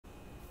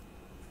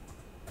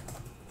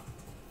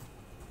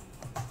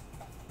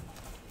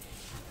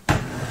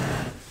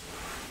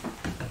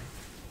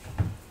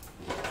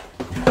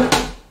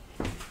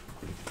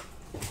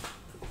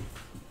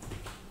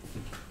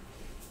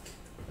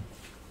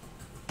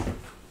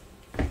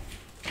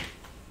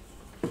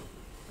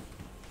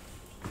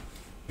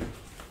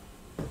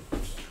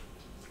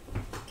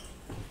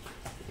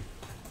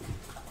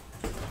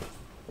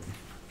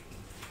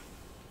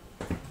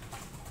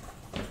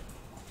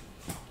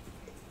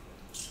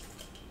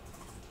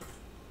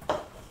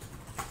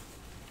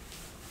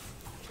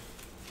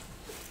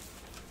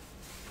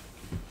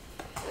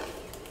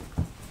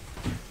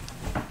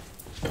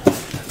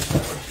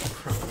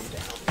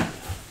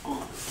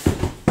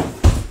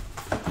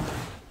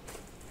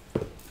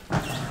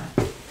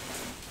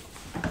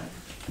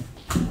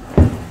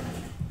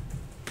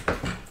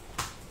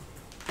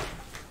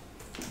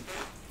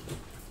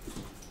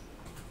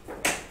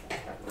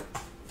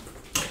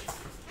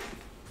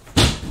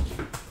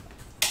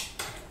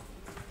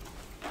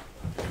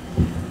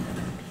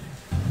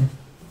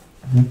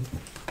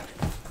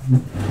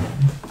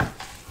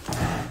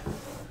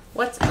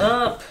What's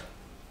up?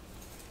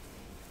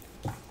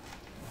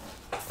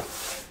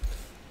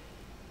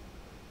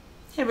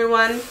 Hey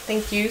everyone,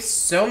 thank you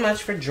so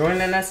much for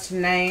joining us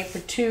tonight for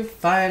 2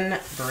 fun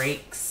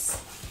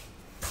breaks.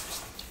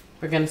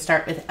 We're going to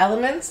start with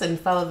Elements and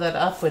follow that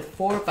up with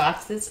 4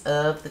 boxes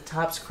of the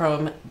Topps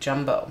Chrome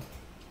Jumbo.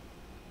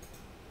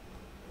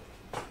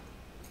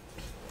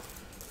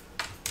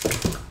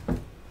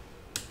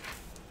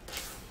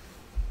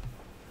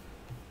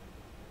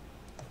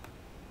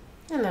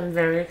 And I'm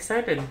very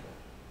excited.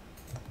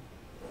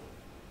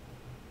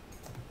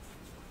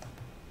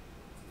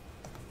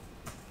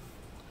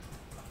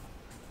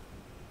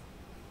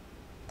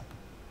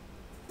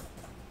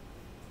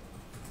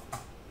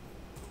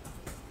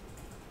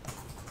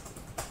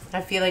 I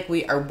feel like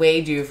we are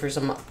way due for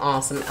some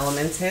awesome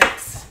Elements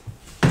hits.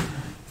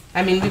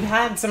 I mean, we've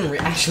had some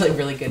actually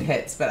really good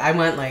hits, but I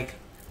want like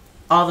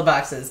all the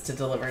boxes to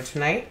deliver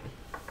tonight.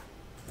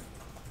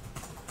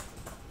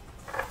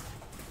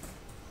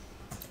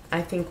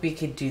 I think we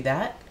could do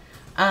that.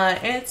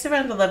 It's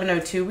around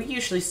 11:02. We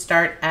usually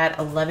start at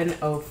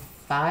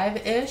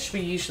 11:05-ish.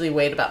 We usually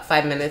wait about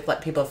 5 minutes,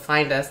 let people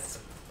find us.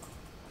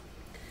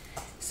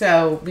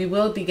 So we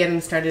will be getting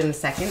started in a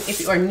second.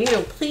 If you are new,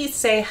 please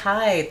say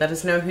hi. Let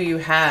us know who you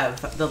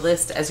have. The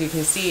list, as you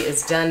can see,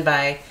 is done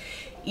by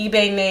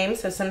eBay name,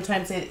 so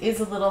sometimes it is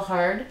a little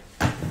hard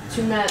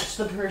to match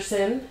the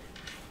person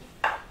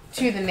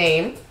to the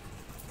name.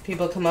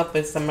 People come up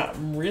with some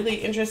really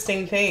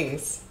interesting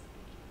things.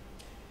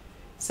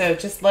 So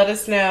just let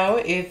us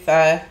know if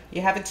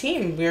you have a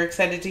team. We're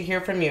excited to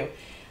hear from you.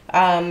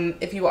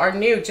 If you are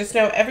new, just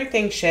know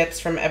everything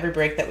ships from every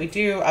break that we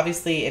do.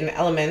 Obviously in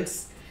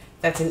Elements,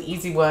 that's an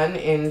easy one.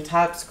 In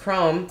Topps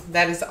Chrome,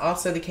 that is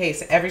also the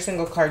case. Every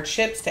single card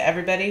ships to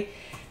everybody.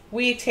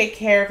 We take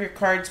care of your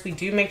cards. We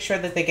do make sure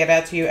that they get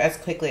out to you as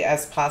quickly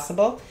as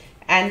possible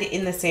and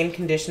in the same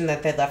condition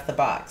that they left the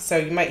box. So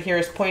you might hear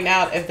us point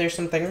out if there's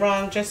something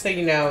wrong, just so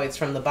you know it's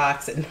from the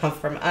box and not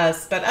from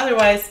us. But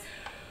otherwise,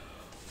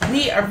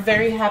 we are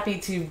very happy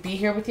to be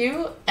here with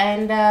you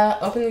and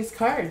open these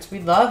cards. We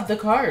love the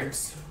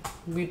cards.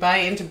 We buy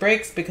into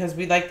breaks because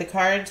we like the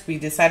cards. We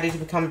decided to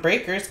become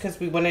breakers because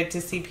we wanted to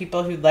see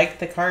people who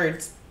liked the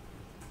cards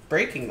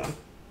breaking them.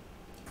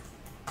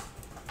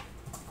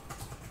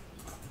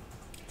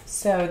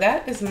 So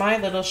that is my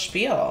little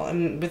spiel.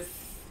 And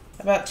with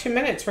about 2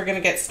 minutes, we're going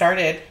to get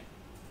started.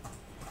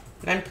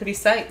 And I'm pretty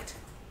psyched.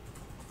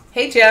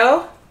 Hey,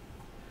 Joe.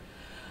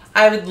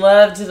 I would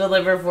love to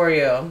deliver for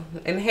you.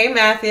 And hey,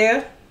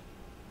 Matthew.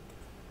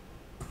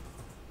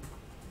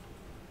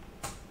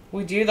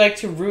 We do like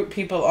to root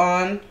people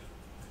on.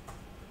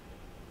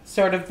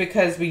 Sort of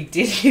because we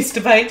did used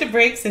to buy into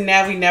breaks and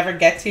now we never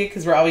get to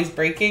because we're always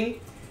breaking.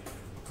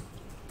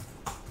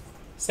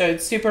 So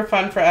it's super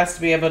fun for us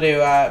to be able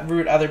to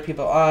root other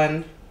people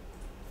on.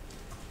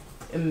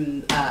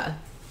 And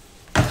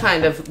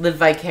kind of live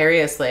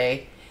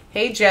vicariously.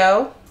 Hey,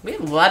 Joe. We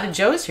have a lot of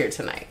Joes here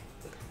tonight.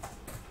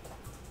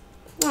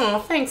 Oh,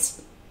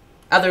 thanks,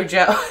 other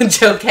Joe.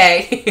 Joe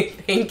K.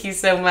 Thank you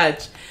so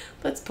much.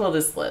 Let's pull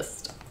this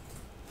list.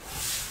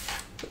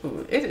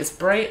 Ooh, it is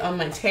bright on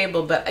my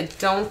table, but I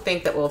don't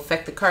think that will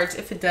affect the cards.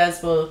 If it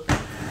does,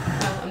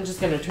 I'm just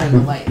going to turn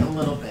the light a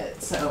little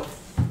bit so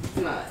it's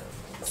not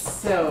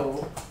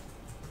so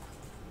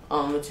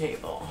on the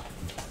table.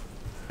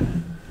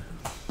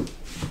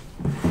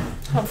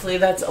 Hopefully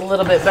that's a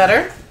little bit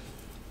better.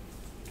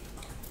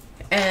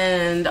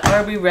 And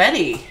are we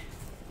ready?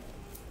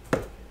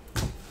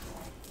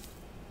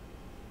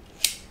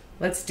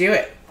 Let's do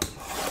it.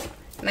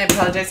 And I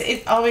apologize.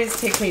 It always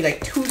takes me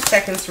like 2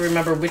 seconds to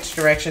remember which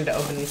direction to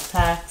open these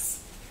packs.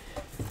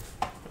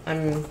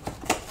 I'm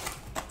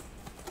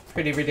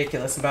pretty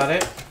ridiculous about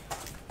it.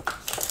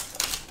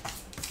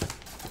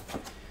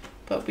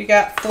 But we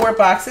got 4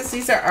 boxes.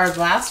 These are our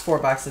last 4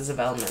 boxes of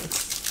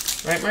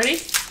Elements. Right, Marty?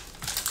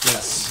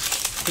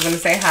 Yes. You want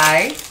to say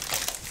hi?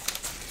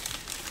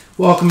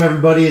 Welcome,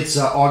 everybody. It's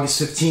August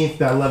 15th,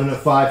 about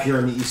 11:05 here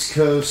on the East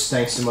Coast.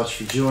 Thanks so much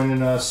for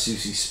joining us.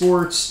 Susie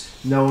Sports.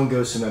 No one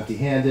goes home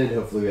empty-handed.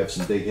 Hopefully we have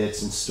some big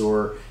hits in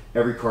store.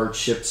 Every card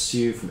ships to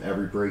you from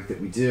every break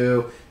that we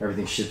do.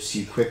 Everything ships to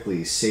you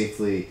quickly,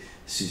 safely.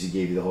 Susie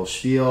gave you the whole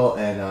spiel.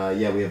 And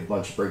yeah, we have a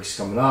bunch of breaks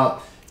coming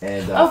up.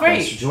 And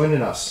thanks for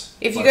joining us.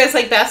 If you guys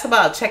like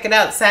basketball, check it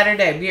out.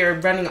 Saturday, we are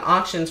running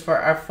auctions for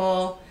our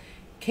full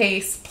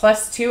case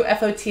plus 2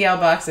 FOTL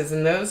boxes,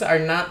 and those are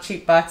not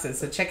cheap boxes,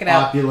 so check it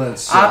out.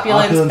 Opulence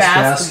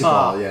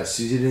basketball. Yeah,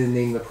 Susie didn't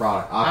name the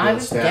product.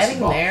 Opulence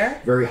basketball. Getting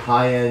there. Very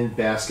high-end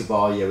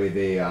basketball. Yeah,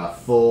 we have a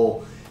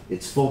full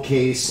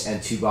case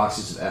and 2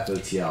 boxes of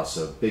FOTL,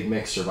 so big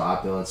mixture of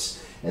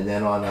Opulence. And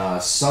then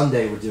on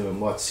Sunday, we're doing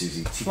what,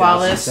 Susie?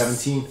 Flawless.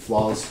 2017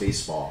 Flawless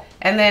Baseball.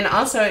 And then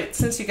also,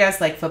 since you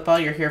guys like football,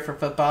 you're here for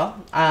football.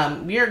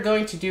 We are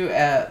going to do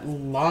a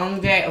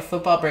long day of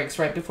football breaks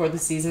right before the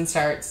season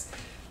starts.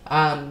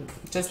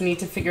 Just need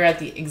to figure out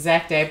the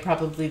exact day,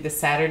 probably the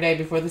Saturday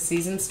before the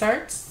season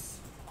starts.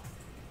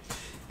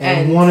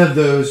 And one of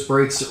those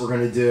breaks that we're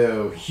going to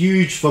do,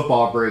 huge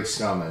football breaks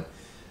coming.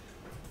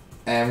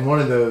 And one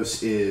of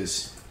those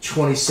is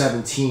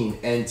 2017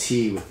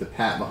 NT with the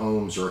Pat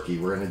Mahomes rookie.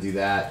 We're going to do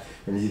that.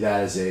 We're going to do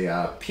that as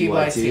a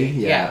PYT.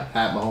 Yeah,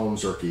 Pat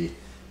Mahomes rookie.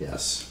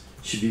 Yes.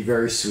 Should be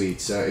very sweet.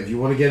 So if you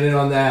want to get in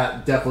on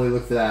that, definitely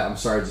look for that. I'm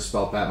sorry to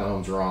spell Pat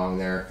Mahomes wrong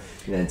there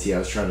in NT. I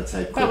was trying to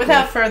type quickly. But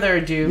without further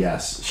ado,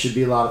 yes, should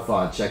be a lot of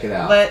fun. Check it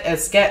out. let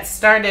us get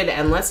started.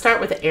 And let's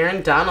start with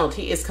Aaron Donald.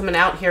 He is coming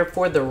out here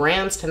for the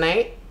Rams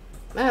tonight.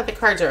 The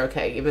cards are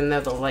okay, even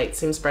though the light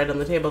seems bright on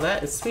the table.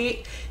 That is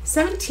sweet.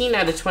 17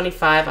 out of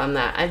 25 on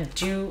that. I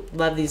do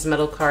love these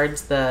metal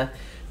cards. The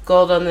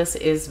gold on this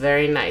is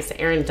very nice.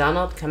 Aaron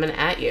Donald coming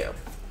at you.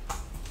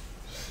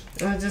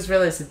 I just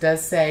realized it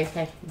does say,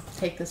 hey,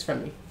 take this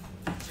from me.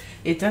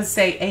 It does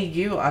say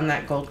AU on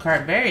that gold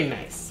card. Very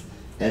nice.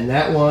 And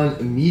that one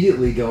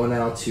immediately going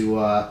out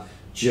to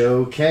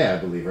Joe K, I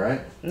believe,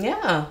 right?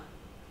 Yeah.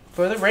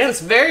 For the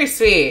Rams. Very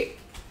sweet.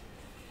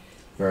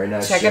 Very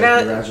nice. Check Joe. it out.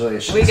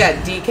 Congratulations. We got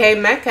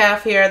DK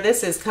Metcalf here.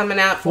 This is coming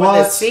out for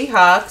the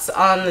Seahawks.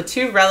 On the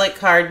 2 relic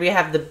card, we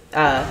have the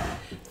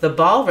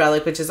ball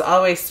relic, which is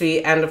always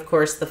sweet, and of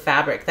course the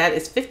fabric. That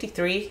is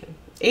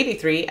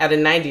 83 out of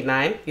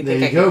 99. There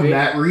you go,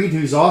 Matt Reed,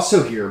 who's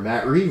also here.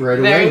 Matt Reed, right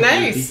away. Very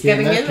nice. DK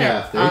Getting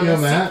Metcalf. in there. There you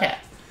go, Matt.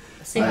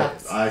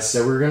 Seahawks. I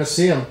said we were going to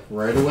see him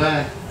right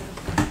away.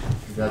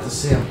 We got to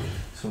see him.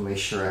 So make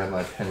sure I have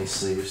my penny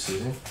sleeves,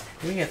 Susan.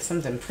 We got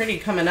something pretty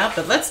coming up,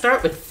 but let's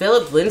start with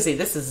Philip Lindsay.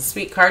 This is a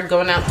sweet card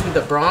going out to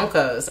the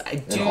Broncos.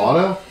 An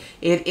auto?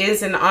 It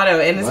is an auto,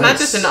 and it's not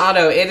just an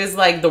auto. It is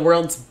like the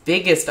world's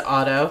biggest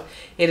auto.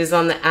 It is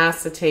on the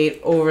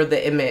acetate over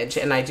the image,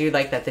 and I do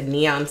like that, the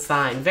neon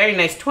sign. Very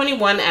nice.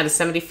 21 out of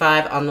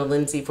 75 on the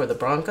Lindsay for the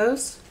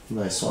Broncos.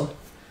 Nice one.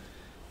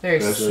 Very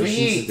Congratulations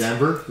sweet. to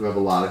Denver, who have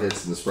a lot of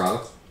hits in this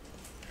product.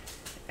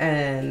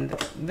 And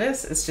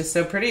this is just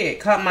so pretty. It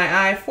caught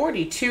my eye.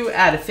 42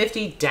 out of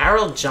 50.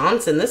 Darryl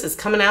Johnson. This is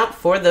coming out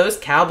for those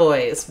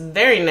Cowboys.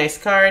 Very nice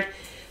card.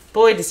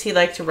 Boy, does he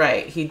like to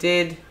write. He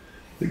did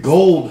the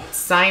gold.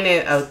 Sign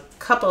it a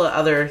couple of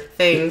other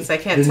things. I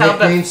can't the tell.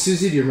 Nickname, but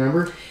Susie, do you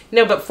remember?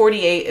 No, but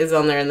 48 is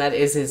on there, and that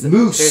is his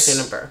Moose. jersey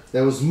number.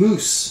 That was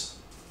Moose.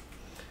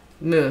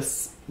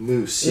 Moose.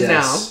 Moose,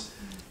 yes.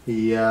 No.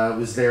 He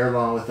was there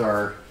along with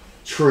our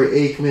Troy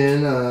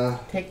Aikman.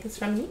 Take this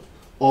from me.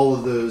 All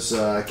of those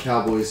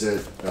Cowboys that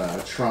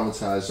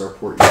traumatized our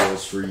poor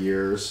Eagles for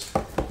years.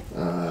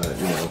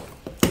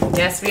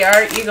 Yes, we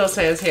are Eagles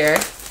fans here.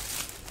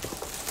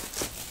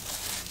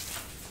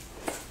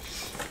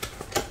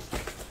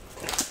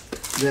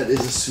 That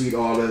is a sweet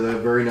auto, though.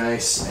 Very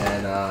nice.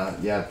 And,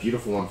 yeah,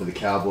 beautiful one for the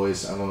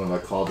Cowboys. I don't know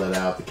if I called that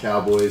out. The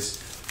Cowboys.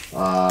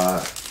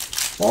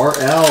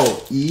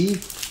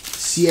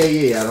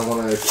 RLECAE. I don't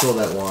want to kill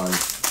that one.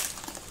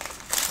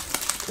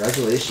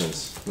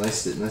 Congratulations.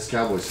 Nice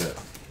Cowboys hit.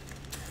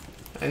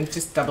 I'm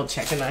just double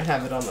checking I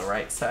have it on the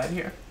right side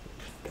here.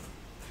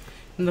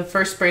 In the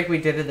first break we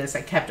did of this,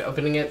 I kept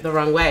opening it the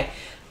wrong way.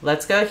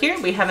 Let's go here.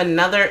 We have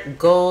another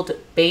gold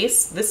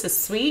base. This is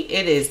sweet.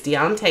 It is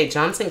Deontay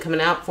Johnson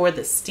coming out for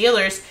the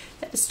Steelers.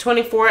 That is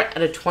 24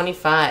 out of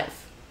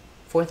 25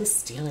 for the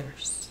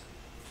Steelers.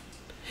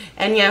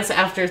 And yes,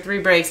 after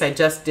 3 breaks, I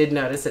just did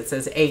notice it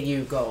says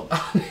AU gold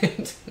on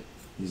it.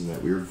 Using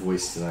that weird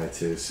voice tonight,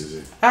 too,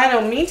 Susie. I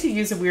don't mean to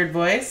use a weird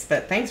voice,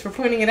 but thanks for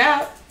pointing it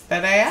out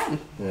that I am.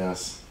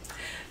 Yes.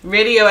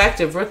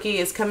 Radioactive rookie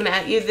is coming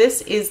at you.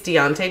 This is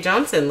Deontay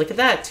Johnson. Look at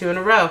that, 2 in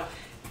a row.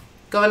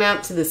 Going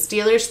out to the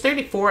Steelers,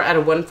 34 out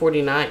of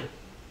 149.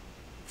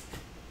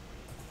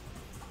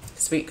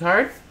 Sweet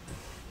card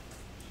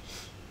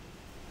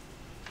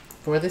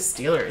for the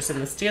Steelers.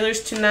 And the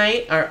Steelers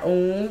tonight are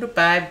owned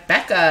by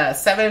Becca,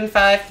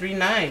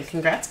 7539.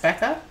 Congrats,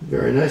 Becca.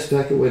 Very nice,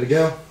 Becca. Way to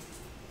go.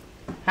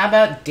 How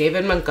about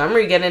David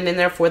Montgomery getting in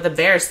there for the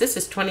Bears? This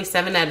is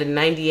 27 out of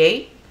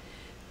 98.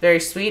 Very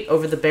sweet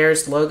over the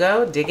Bears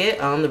logo. Dig it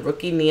on the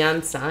rookie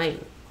neon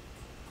sign.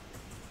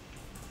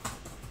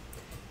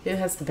 Who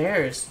has the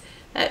Bears?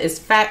 That is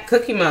Fat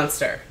Cookie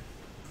Monster.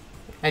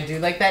 I do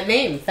like that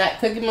name. Fat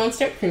Cookie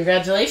Monster.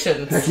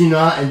 Congratulations. Heck, you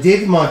not. And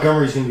David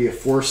Montgomery is going to be a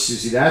force,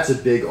 Susie. That's a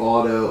big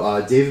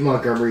auto. David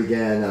Montgomery,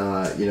 again,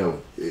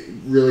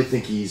 really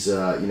think he's, he's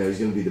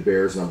going to be the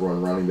Bears'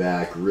 #1 running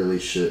back. Really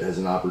has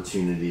an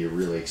opportunity to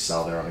really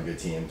excel there on a good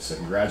team. So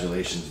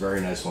congratulations.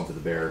 Very nice one for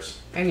the Bears.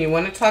 And you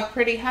want to talk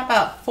pretty? How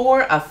about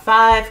 4 of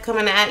 5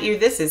 coming at you?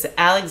 This is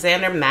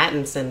Alexander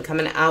Mattinson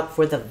coming out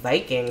for the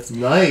Vikings.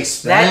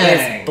 Nice. That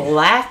Bang. is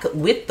black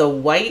with the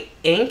white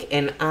ink,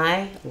 and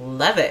I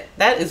love it.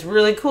 That is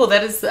really cool.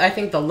 That is, I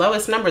think, the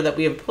lowest number that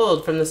we have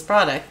pulled from this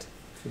product.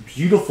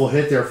 Beautiful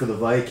hit there for the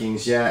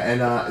Vikings, yeah.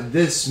 And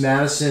this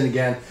Madison,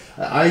 again,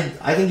 I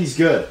think he's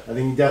good. I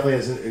think he definitely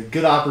has a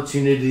good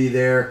opportunity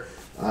there,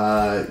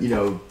 to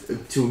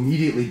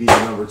immediately be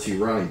the number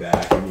 2 running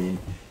back. I mean,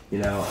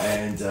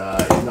 and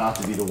not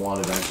to be the one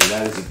eventually.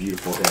 That is a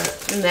beautiful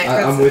hit. And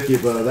I'm with you,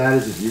 Bo. That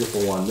is a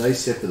beautiful one.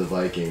 Nice hit for the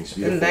Vikings.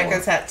 Beautiful and that one.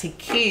 goes out to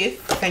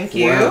Keith. Thank 4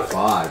 you. out of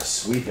 5.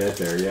 Sweet hit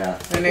there, yeah.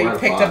 I know you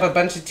picked up a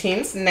bunch of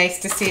teams. Nice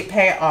to see it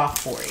pay off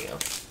for you.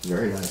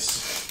 Very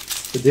nice.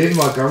 But David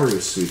Montgomery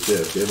was sweet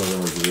too. David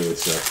Montgomery was really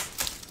sick.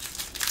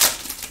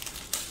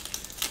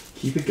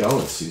 Keep it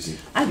going, Susie.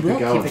 I will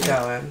keep it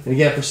going. And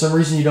again, for some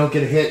reason you don't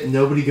get a hit,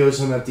 nobody goes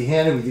home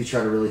empty-handed. We do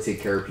try to really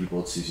take care of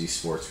people at Susie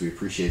Sports. We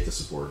appreciate the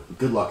support.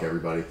 Good luck,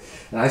 everybody.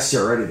 And I see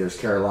already there's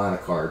Carolina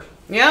card.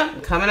 Yeah,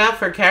 coming out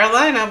for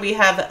Carolina, we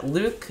have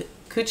Luke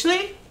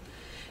Kuechly.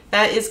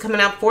 That is coming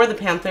out for the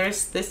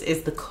Panthers. This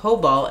is the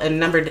Cobalt and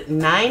numbered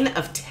 9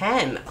 of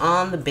 10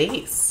 on the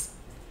base.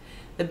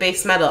 The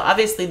base metal.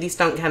 Obviously, these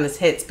don't count as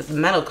hits, but the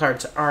metal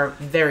cards are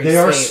very sweet. They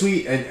are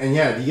sweet. And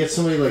yeah, you get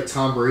somebody like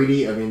Tom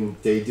Brady, I mean,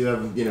 they do have,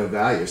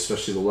 value,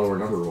 especially the lower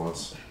number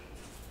ones.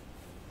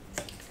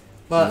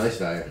 Well, nice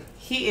value.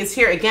 He is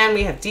here again.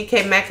 We have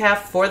DK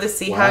Metcalf for the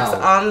Seahawks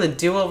on the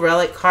dual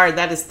relic card.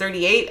 That is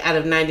 38 out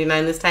of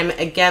 99 this time.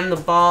 Again, the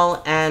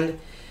ball and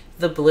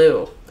the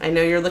blue. I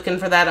know you're looking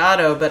for that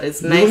auto, but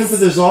it's nice. You're looking for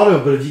this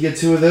auto, but if you get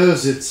 2 of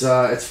those,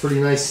 it's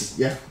pretty nice.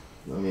 Yeah,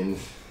 I mean,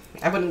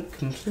 I wouldn't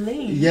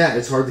complain. Yeah,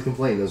 it's hard to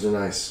complain. Those are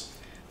nice.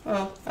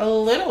 Well, a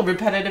little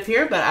repetitive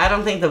here, but I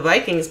don't think the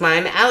Vikings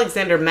mind.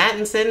 Alexander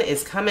Mattinson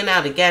is coming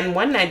out again.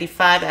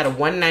 195 out of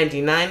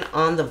 199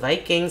 on the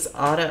Vikings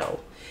auto.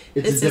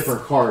 It's a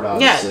different card,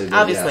 obviously.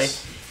 Yeah, obviously.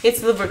 Yes. It's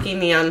the rookie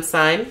neon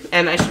sign.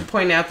 And I should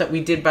point out that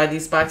we did buy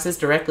these boxes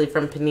directly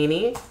from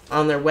Panini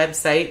on their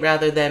website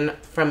rather than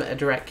from a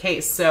direct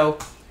case. So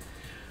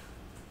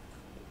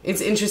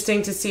it's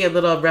interesting to see a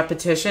little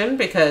repetition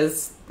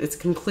because it's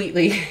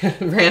completely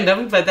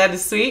random, but that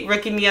is sweet.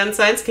 Rookie neon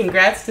signs.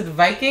 Congrats to the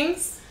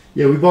Vikings.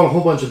 Yeah, we bought a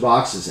whole bunch of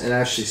boxes, and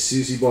actually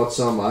Susie bought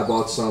some, I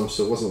bought some,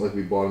 so it wasn't like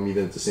we bought them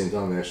even at the same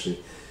time. They actually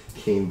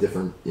came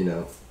different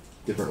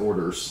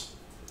orders.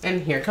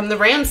 And here come the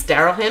Rams.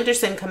 Darrell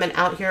Henderson coming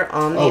out here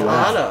on the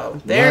auto.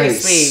 Very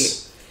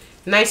sweet.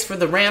 Nice for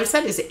the Rams.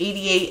 That is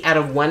 88 out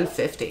of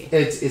 150.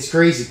 It's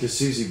crazy because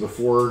Susie,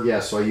 before,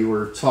 while you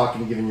were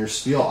talking, giving your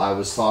spiel, I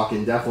was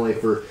talking definitely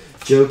for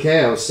Joe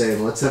K. I was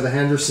saying, let's have a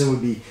Henderson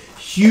would be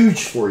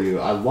huge for you.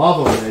 I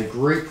love him and a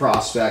great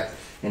prospect.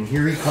 And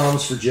here he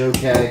comes for Joe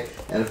K.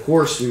 And of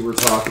course, we were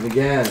talking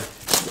again,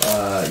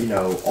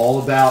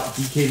 all about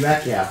DK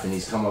Metcalf, and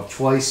he's come up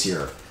twice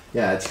here.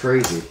 Yeah, it's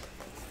crazy.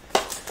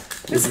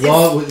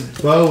 Bo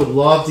would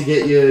love to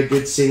get you a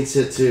good Saints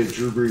hit to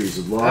Drew Brees.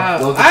 Would love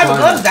to I would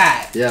love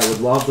that. Yeah,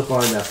 would love to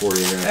find that for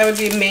you. Yeah. That would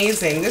be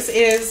amazing. This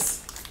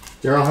is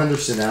Darrell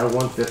Henderson out of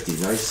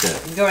 150. Nice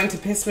hit. Going to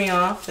piss me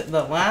off.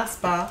 The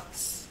last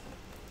box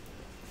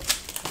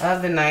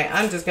of the night.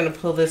 I'm just going to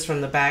pull this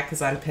from the back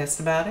because I'm pissed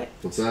about it.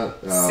 What's that?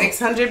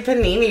 600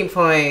 Panini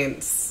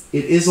points.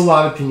 It is a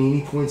lot of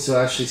Panini points, so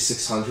actually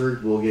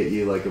 600 will get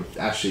you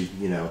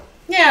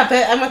Yeah,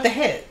 but I want the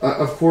hit.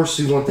 Of course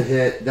we want the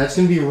hit. That's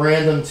going to be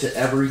random to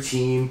every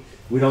team.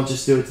 We don't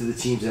just do it to the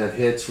teams that have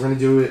hits. We're going to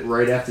do it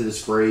right after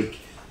this break.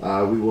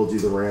 We will do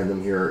the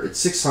random here. It's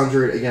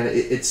 600. Again,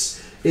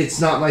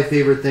 it's not my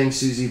favorite thing,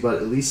 Susie, but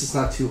at least it's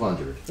not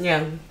 200.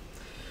 Yeah.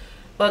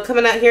 Well,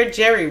 coming out here,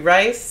 Jerry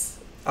Rice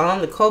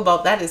on the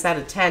Cobalt. That is out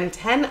of 10.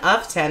 10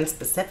 of 10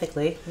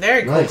 specifically.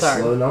 Very cool card. Nice,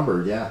 low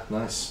numbered. Yeah,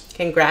 nice.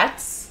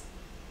 Congrats.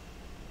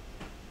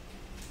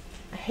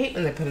 I hate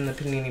when they put in the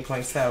Panini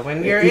points, though.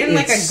 When you're in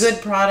like a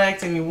good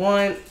product and you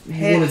want hits.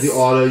 You wanted the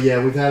auto,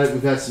 yeah. We've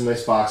had some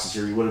nice boxes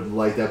here. You would have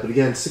liked that, but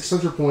again,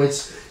 600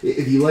 points.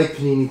 If you like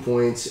Panini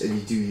points and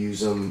you do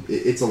use them,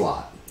 it's a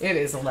lot. It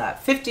is a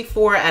lot.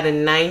 54 out of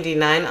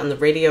 99 on the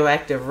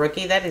radioactive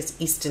rookie. That is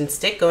Easton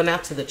Stick going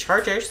out to the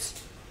Chargers.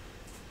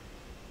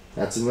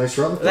 That's a nice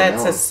relic.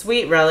 That's a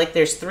sweet relic.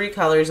 There's 3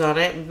 colors on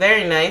it.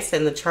 Very nice.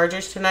 And the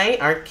Chargers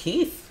tonight are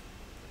Keith.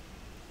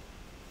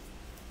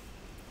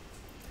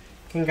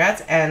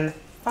 Congrats. And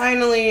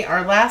finally,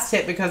 our last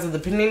hit because of the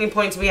Panini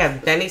points, we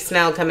have Benny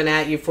Snell coming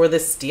at you for the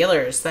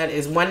Steelers. That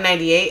is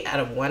 198 out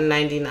of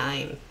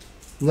 199.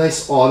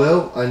 Nice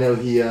auto. I know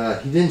he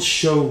didn't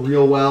show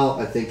real well,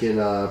 I think, in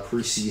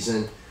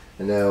preseason.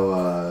 I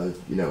know,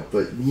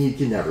 but you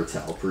can never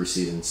tell.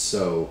 Preseason's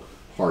so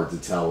hard to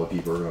tell what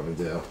people are going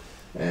to do.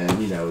 And,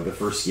 the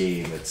first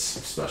game, it's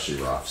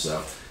especially rough.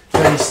 So,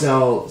 Benny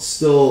Snell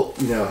still,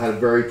 had a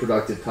very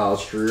productive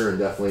college career and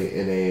definitely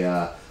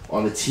in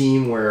on a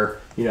team where,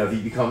 if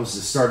he becomes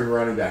the starting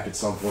running back at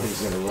some point,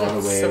 he's going to run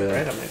away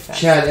with it.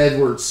 Chad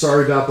Edwards,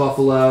 sorry about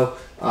Buffalo.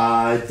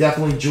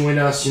 Definitely join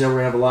us. We're going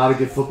to have a lot of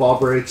good football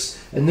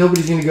breaks. And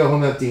nobody's going to go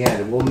home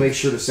empty-handed. We'll make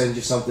sure to send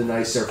you something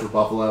nice there for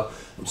Buffalo.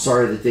 I'm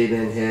sorry that they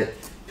didn't hit.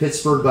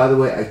 Pittsburgh, by the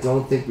way, I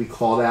don't think we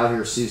called out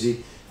here,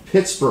 Susie.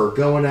 Pittsburgh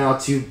going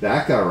out to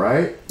Becca,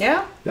 right?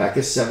 Yeah.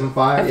 Becca 7-5.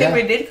 I think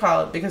we did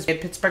call it because we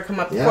had Pittsburgh come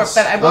up before. Yes.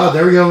 But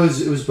there we go.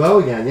 It was Bo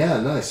again.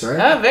 Yeah, nice, right?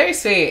 Oh, very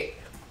sweet.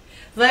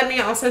 Let me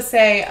also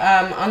say,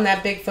 on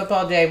that big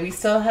football day, we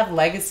still have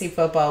legacy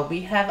football.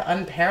 We have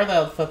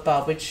unparalleled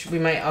football, which we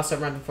might also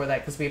run before that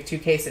because we have 2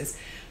 cases.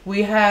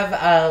 We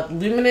have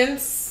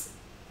luminance.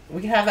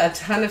 We have a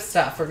ton of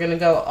stuff. We're going to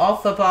go all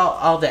football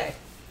all day.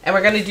 And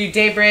we're going to do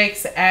day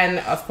breaks and,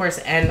 of course,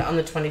 end on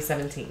the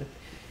 2017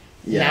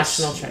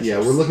 National Treasures. Yeah,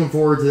 we're looking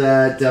forward to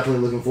that.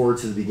 Definitely looking forward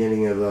to the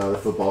beginning of the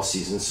football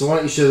season. So why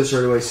don't you show this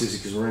right away, Susie,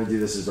 because we're going to do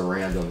this as a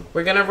random.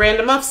 We're going to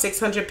random off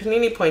 600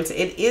 Panini points.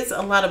 It is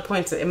a lot of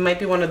points. It might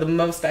be one of the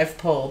most I've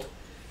pulled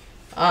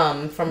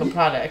from a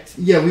product.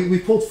 Yeah, we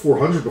pulled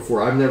 400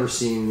 before. I've never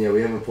seen,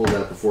 we haven't pulled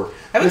that before.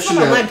 I was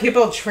told online,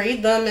 people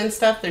trade them and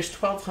stuff. There's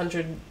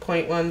 1,200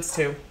 point ones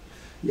too.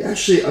 Yeah,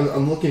 actually,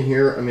 I'm looking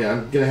here. I mean,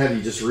 I'm going to have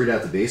you just read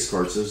out the base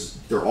cards.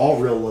 They're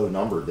all real low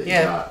numbered that you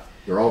got.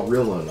 They're all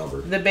real low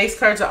numbered. The base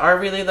cards are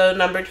really low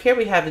numbered. Here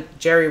we have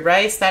Jerry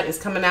Rice. That is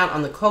coming out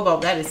on the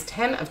Cobalt. That is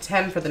 10 of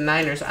 10 for the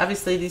Niners.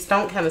 Obviously, these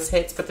don't count as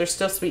hits, but they're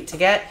still sweet to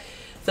get.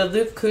 The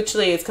Luke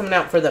Kuechly is coming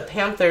out for the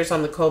Panthers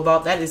on the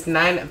Cobalt. That is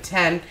 9 of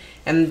 10.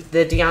 And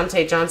the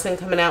Deontay Johnson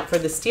coming out for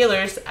the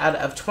Steelers out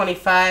of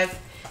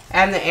 25.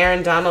 And the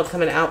Aaron Donald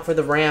coming out for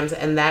the Rams.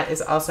 And that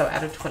is also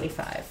out of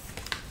 25.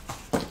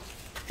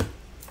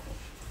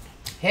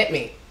 Hit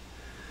me.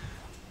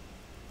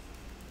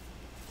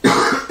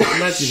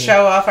 Let's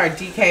show off our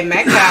DK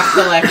Metcalf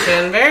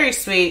collection. Very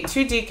sweet.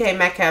 2 DK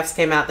Metcalfs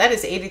came out. That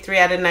is 83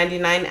 out of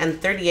 99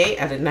 and 38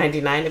 out of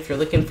 99 if you're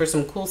looking for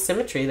some cool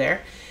symmetry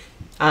there.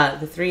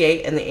 The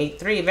 3-8 and the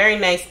 8-3. Very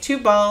nice. 2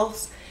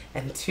 balls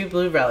and 2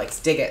 blue relics.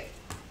 Dig it.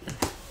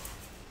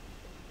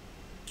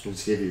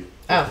 Let's give you.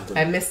 Oh,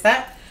 I missed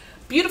that.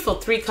 Beautiful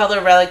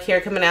 3-color relic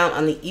here coming out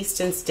on the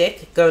Easton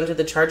Stick going to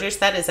the Chargers.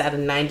 That is out of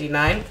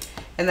 99.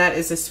 And that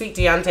is a sweet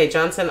Deontay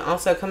Johnson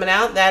also coming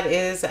out. That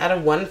is out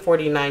of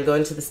 149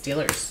 going to the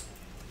Steelers.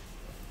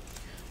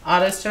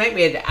 Autos tonight,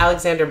 we had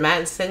Alexander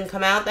Mattison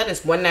come out. That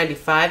is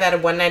 195 out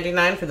of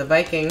 199 for the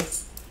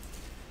Vikings.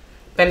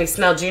 Benny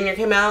Snell Jr.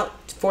 came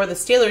out for the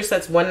Steelers.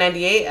 That's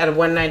 198 out of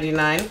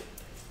 199.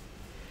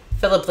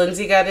 Philip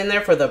Lindsay got in there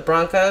for the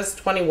Broncos.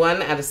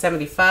 21 out of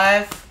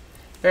 75.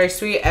 Very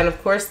sweet. And,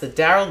 of course, the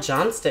Darryl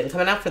Johnston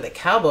coming out for the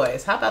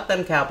Cowboys. How about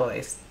them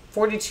Cowboys?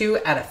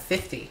 42 out of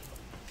 50.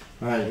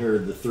 All right, here are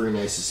the 3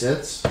 nicest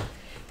hits.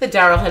 The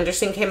Darrell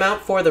Henderson came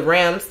out for the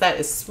Rams. That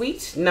is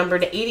sweet.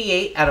 Numbered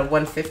 88 out of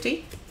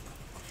 150.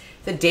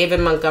 The David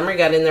Montgomery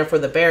got in there for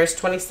the Bears.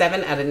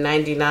 27 out of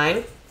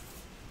 99.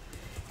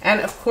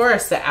 And, of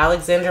course, the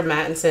Alexander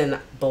Mattison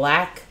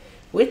black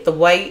with the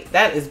white.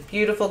 That is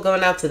beautiful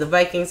going out to the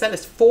Vikings. That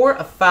is 4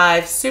 of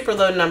 5. Super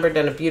low numbered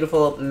and a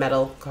beautiful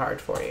metal card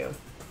for you.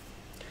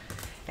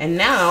 And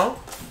now,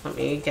 let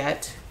me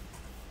get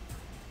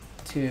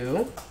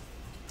to...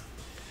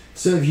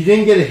 So if you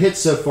didn't get a hit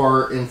so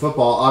far in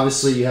football,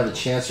 obviously you have a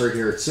chance right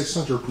here at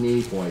 600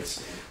 Panini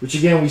points. Which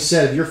again, we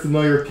said, if you're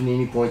familiar with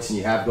Panini points and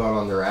you have gone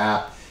on their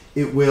app,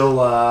 it will,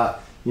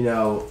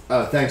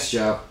 thanks,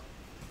 Joe.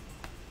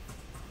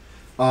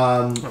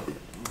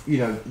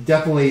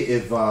 Definitely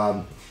if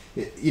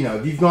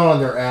you've gone on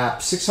their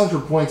app,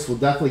 600 points will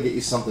definitely get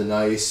you something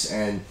nice.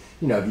 And,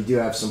 if you do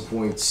have some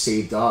points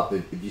saved up,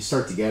 if you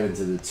start to get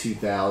into the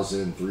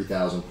 2,000,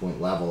 3,000 point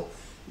level,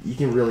 you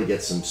can really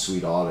get some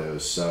sweet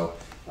autos. So,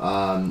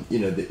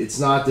 it's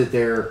not that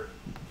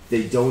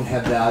they don't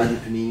have value,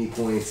 Panini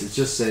points. It's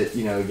just that,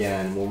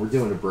 again, when we're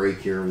doing a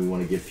break here and we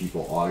want to give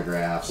people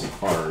autographs and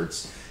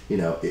cards,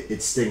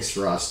 it stinks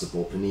for us to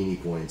pull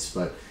Panini points.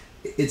 But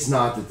it's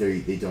not that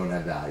they don't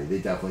have value. They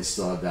definitely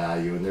still have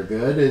value, and they're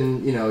good.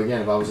 And,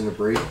 again, if I was in a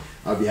break,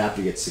 I'd be happy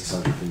to get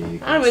 600 Panini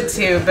points. I would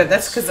too, but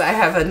that's because I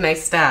have a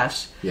nice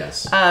stash.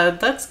 Yes.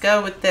 Let's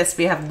go with this.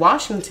 We have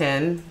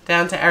Washington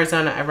down to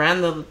Arizona. I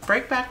ran the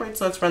break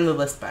backwards. Let's run the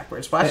list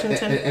backwards.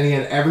 Washington. And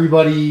again,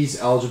 everybody's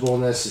eligible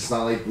in this. It's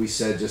not like we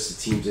said just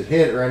the teams that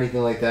hit or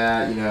anything like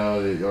that.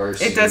 Or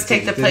it does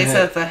take the place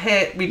of a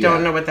hit. We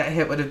don't know what that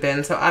hit would have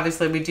been. So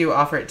obviously we do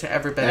offer it to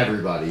everybody.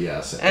 Everybody,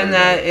 yes. And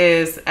that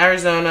is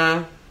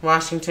Arizona,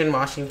 Washington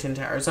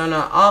to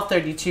Arizona. All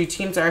 32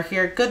 teams are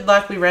here. Good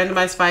luck. We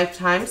randomize 5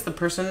 times. The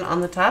person on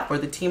the top or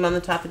the team on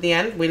the top at the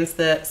end wins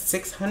the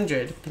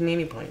 600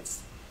 Panini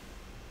points.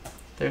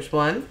 There's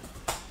 1,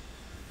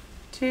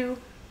 2,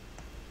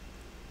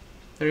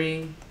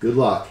 3. Good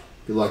luck.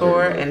 Good luck,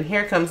 4, everybody. and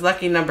here comes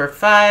lucky number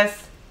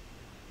 5.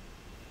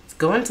 It's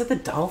going to the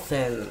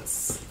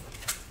Dolphins.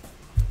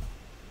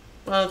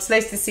 Well, it's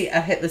nice to see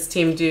a hitless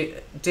team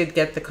did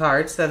get the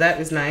card, so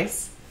that is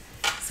nice.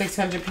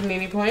 600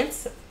 Panini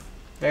points.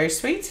 Very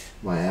sweet.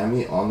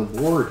 Miami on the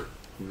board.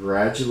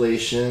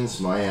 Congratulations,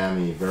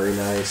 Miami. Very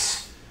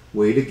nice.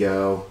 Way to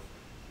go.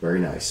 Very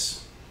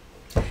nice.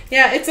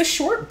 Yeah, it's a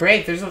short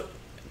break.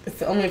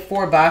 It's only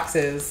 4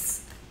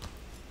 boxes.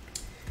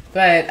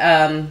 But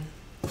I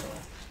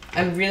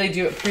really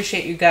do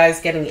appreciate you guys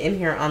getting in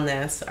here on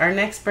this. Our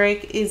next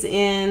break is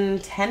in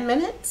 10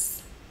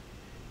 minutes.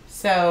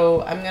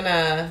 So I'm going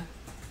to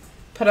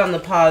put on the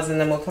pause and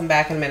then we'll come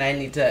back in a minute. I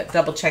need to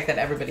double check that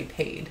everybody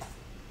paid.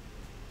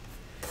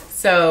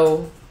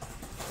 So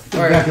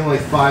We'll be back in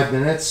like 5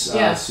 minutes.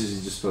 Yeah.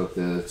 Susie just spoke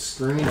the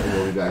screen, and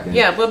we'll be back in.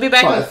 Yeah, we'll be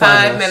back in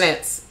 5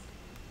 minutes.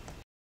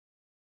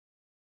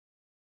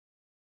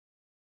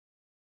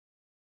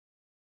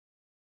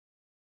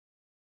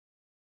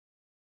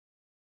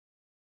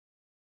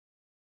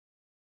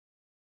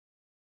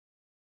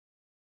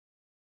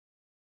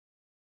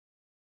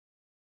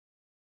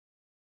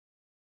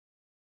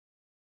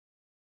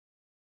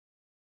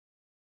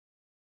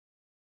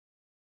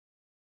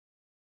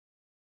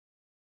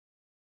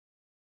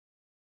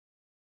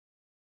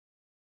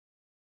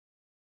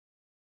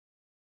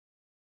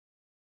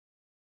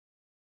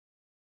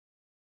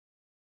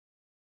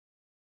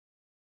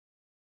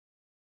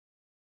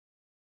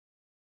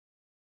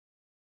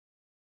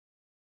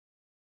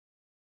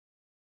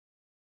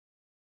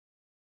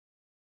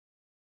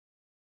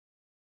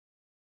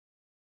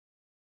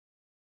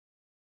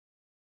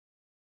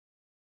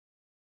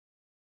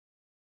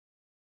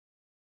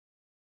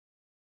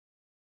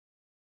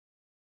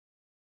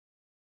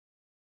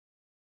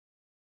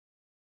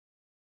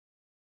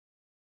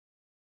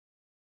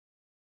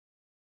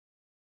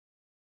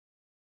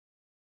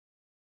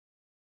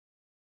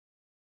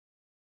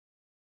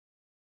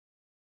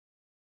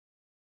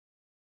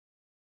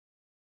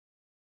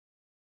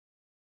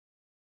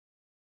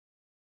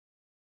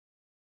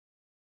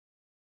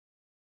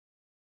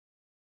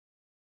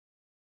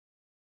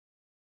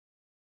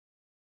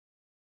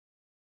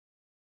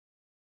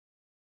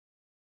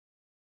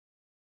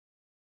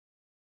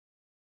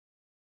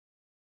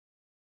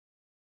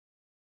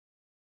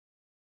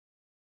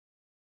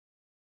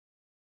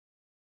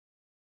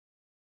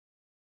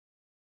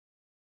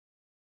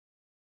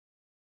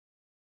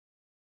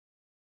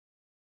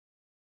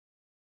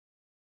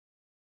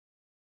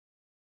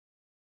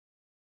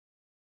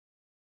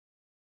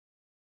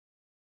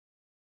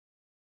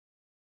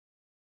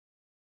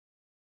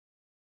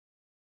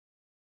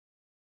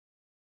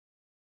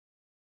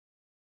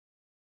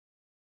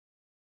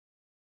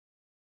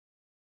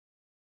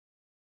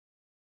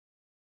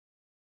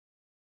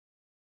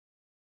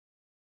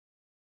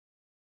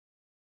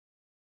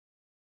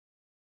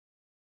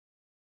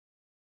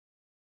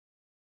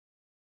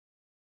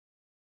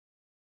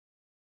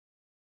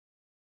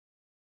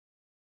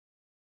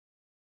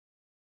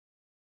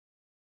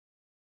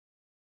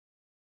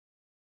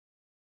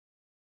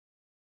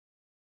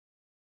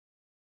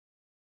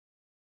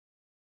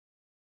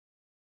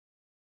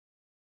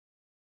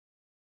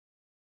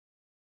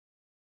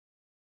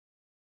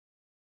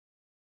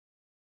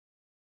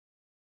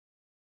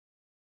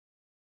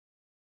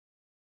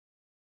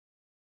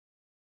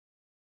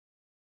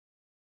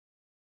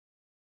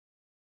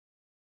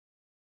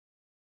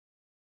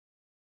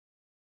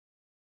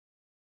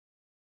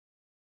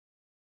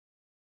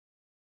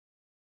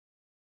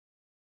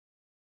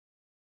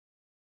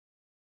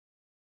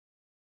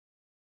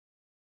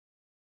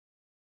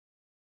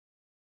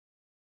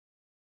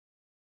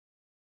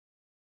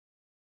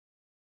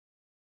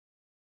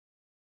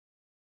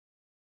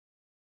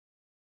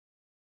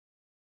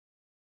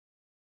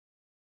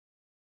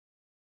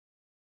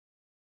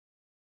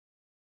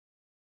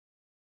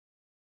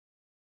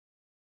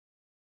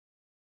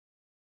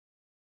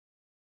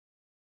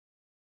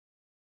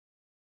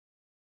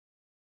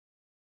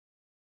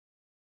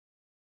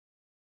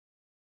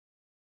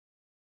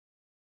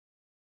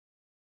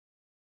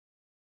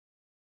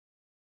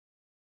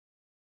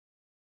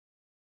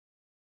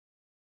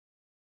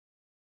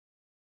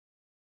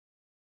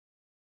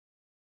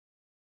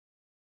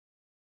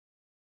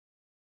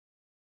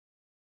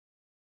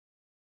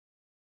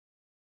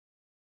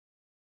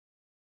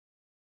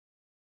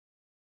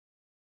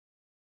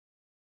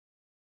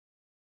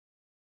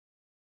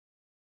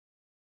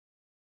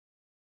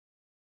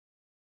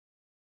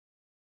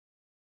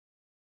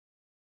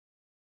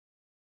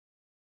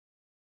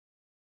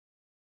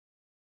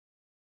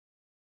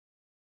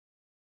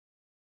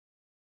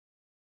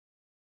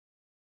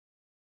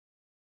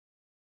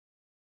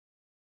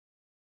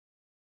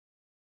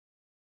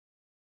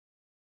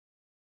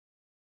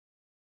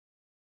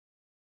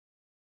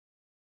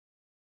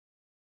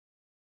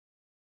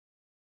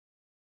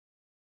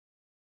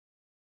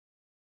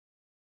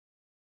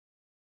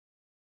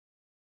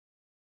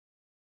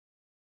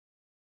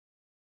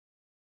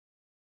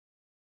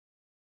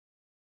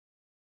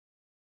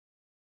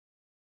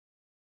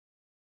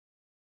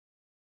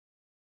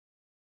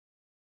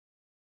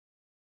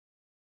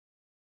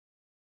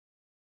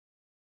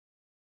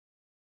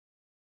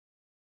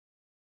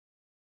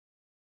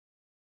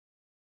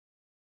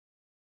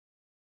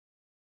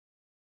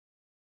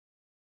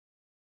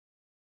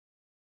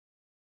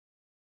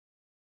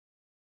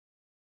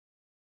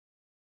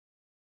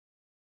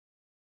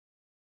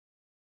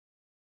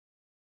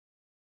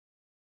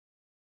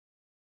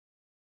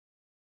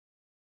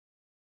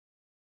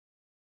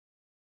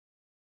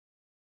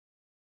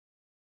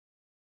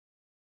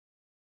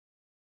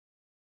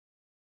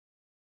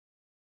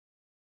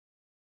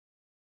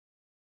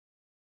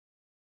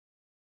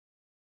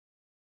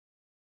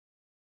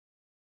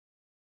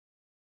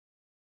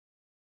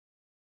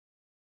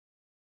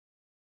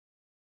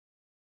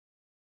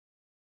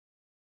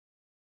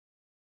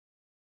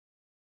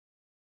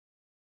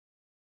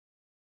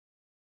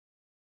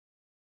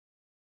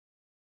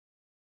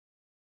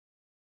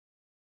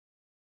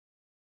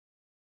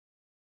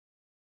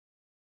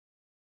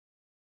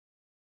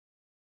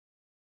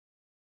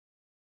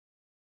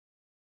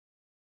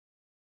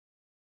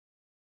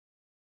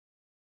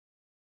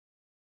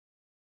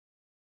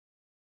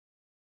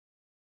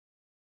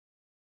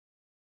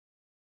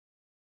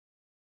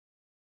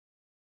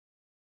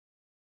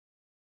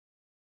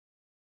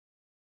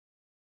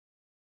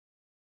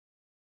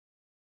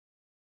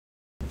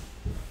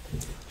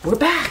 We're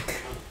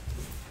back!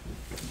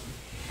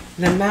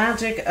 The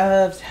magic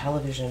of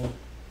television.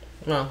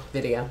 Well,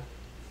 video.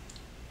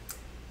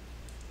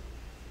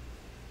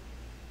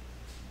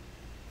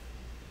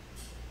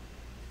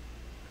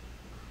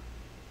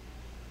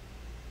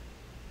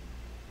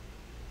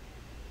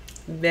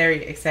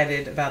 Very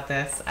excited about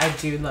this. I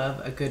do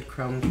love a good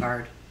Chrome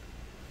card.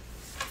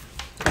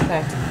 In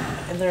fact,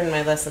 I learned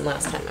my lesson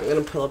last time. I'm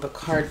going to pull up a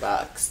card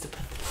box to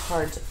put the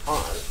cards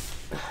on.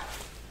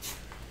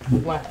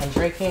 What I'm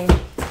breaking.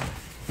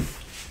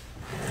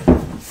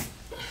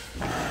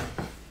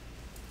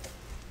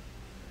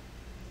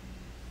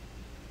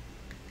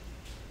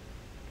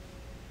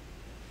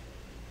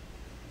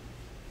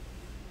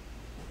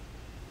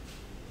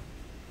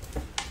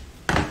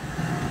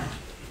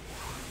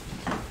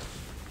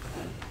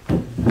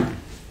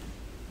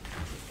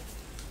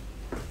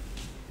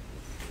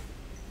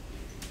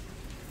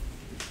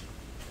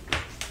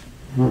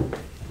 I'm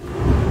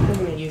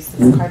going to use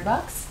this card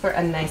box for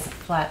a nice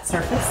flat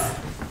surface.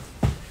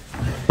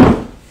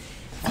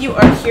 If you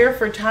are here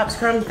for Topps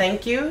Chrome,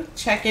 thank you.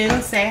 Check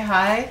in, say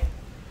hi.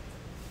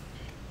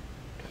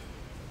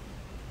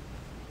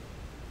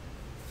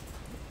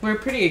 We're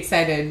pretty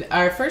excited.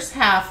 Our first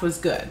half was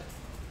good,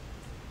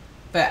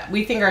 but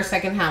we think our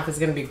second half is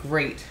going to be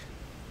great.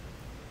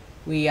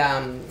 We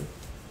are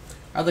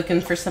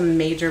looking for some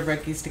major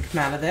rookies to come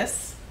out of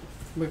this.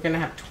 We're going to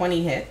have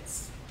 20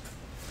 hits.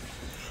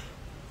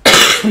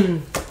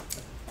 And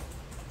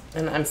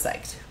I'm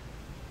psyched.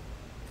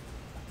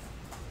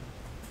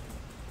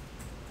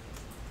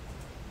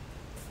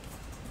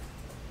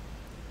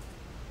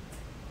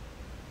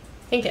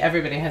 I think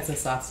everybody has a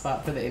soft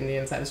spot for the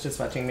Indians. I was just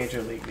watching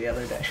Major League the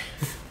other day.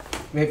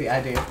 Maybe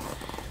I do,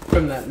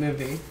 from that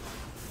movie.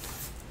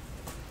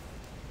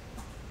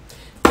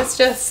 This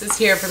just is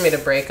here for me to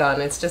break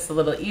on. It's just a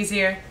little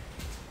easier.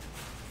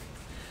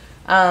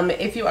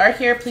 If you are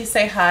here, please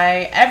say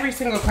hi. Every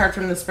single card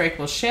from this break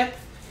will ship.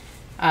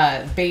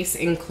 Base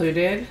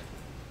included.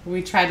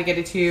 We try to get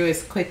it to you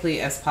as quickly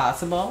as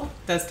possible.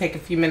 It does take a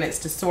few minutes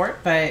to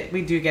sort, but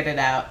we do get it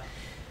out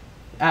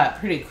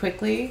pretty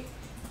quickly.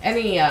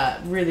 Any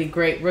really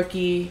great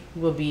rookie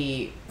will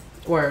be,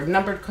 or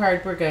numbered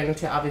card, we're going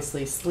to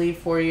obviously sleeve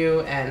for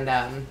you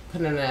and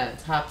put in a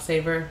top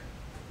saver.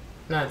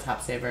 Not a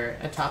top saver,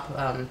 a top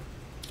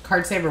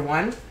card saver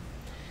 1.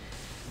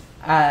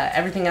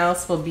 Everything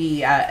else will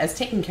be as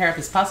taken care of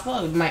as possible.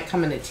 It might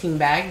come in a team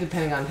bag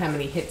depending on how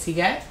many hits you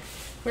get.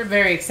 We're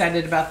very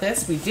excited about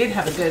this. We did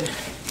have a good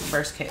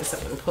first case.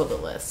 I'm going to pull the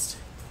list.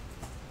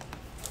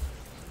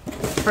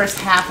 First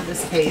half of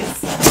this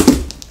case.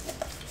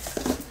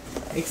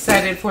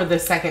 Excited for the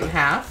second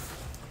half.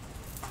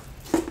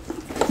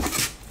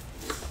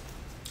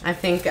 I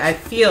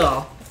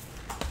feel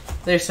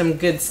there's some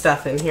good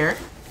stuff in here.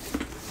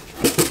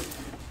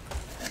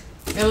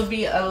 It'll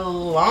be a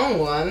long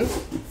one.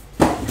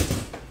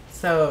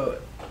 So...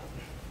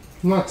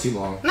 Not too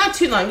long. Not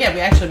too long. Yeah,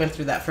 we actually went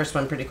through that first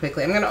one pretty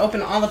quickly. I'm going to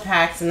open all the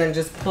packs and then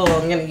just pull.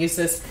 I'm going to use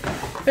this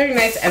very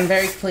nice and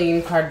very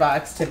clean card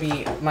box to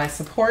be my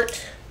support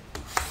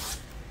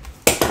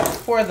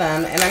for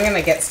them. And I'm going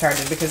to get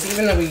started because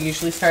even though we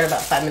usually start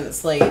about 5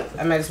 minutes late,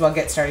 I might as well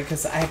get started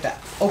because I have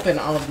to open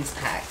all of these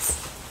packs.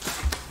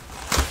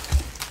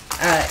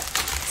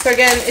 So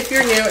again, if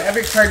you're new,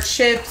 every card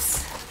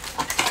ships.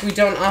 We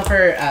don't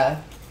offer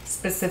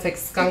specific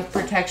skunk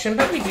protection,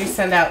 but we do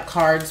send out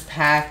cards,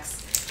 packs,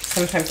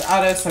 sometimes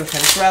autos,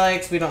 sometimes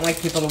relics. We don't like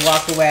people to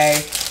walk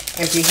away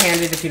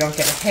empty-handed if you don't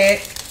get a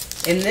hit.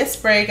 In this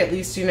break, at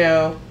least you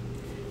know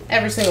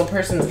every single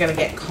person is going to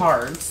get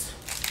cards.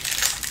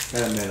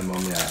 At a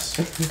minimum, yes.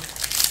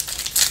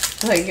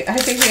 Like, I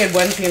think we had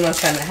one team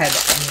last time that had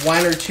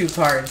 1 or 2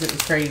 cards. It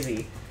was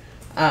crazy.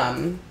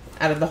 Out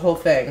of the whole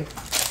thing.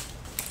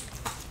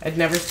 I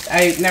never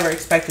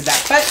expected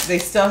that, but they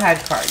still had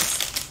cards.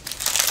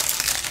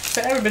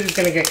 So everybody's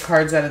going to get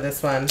cards out of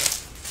this one,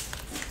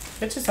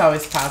 which is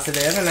always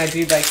positive, and I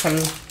do like some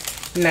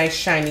nice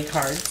shiny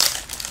cards.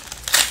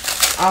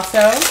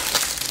 Also,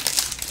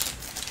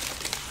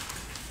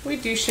 we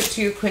do ship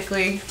to you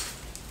quickly,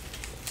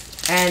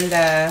 and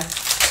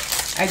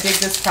I dig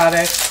this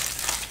product.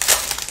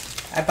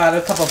 I bought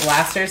a couple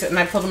blasters, and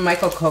I pulled a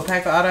Michael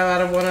Kopech auto out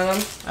of one of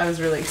them. I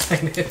was really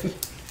excited.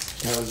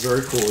 That was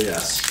very cool,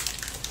 yes.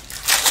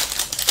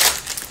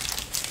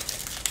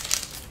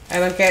 I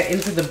don't get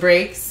into the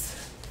breaks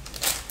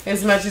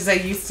as much as I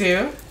used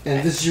to.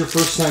 And this is your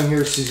first time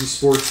here at Suzy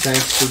Sports.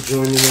 Thanks for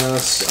joining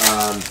us.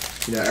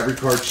 You know, every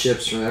card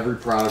ships from every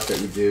product that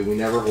we do. We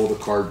never hold a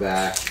card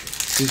back.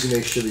 Suzy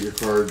makes sure that your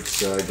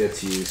cards get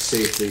to you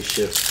safely,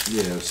 shipped,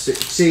 you know,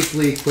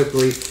 safely,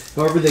 quickly.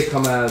 However they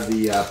come out of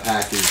the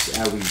pack is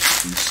how we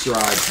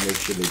strive to make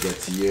sure they get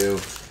to you.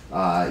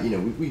 You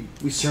know,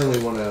 we certainly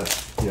want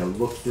to, you know,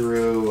 look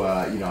through,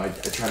 you know, I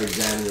try to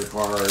examine your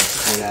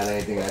cards, point out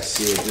anything I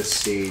see at this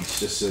stage,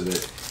 just so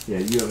that, you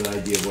know, you have an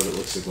idea of what it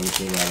looks like when it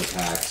came out of the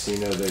pack. So you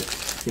know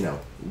that, you know,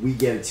 we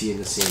get it to you in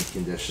the same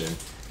condition.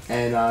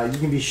 And you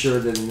can be sure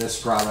that in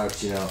this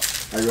product, you know,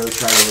 I really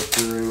try to look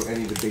through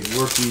any of the big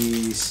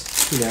rookies,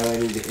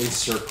 any of the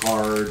insert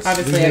cards.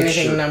 Obviously,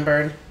 anything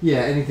numbered. Yeah,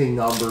 anything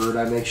numbered.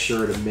 I make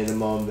sure at a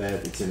minimum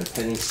that it's in a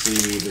penny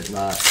sleeve, if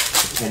not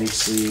a penny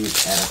sleeve,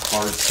 and a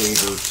card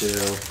saver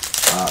too.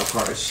 I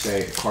should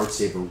say a card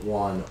saver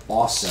 1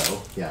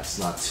 also. Yes,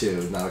 not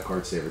 2, not a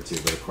card saver 2,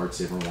 but a card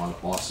saver 1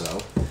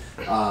 also.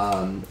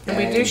 And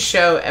we do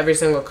show every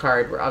single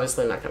card. We're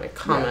obviously not going to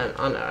comment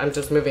on it. I'm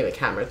just moving the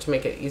camera to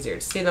make it easier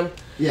to see them.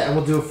 Yeah, and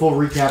we'll do a full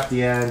recap at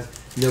the end.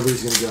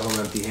 Nobody's going to go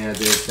home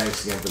empty-handed.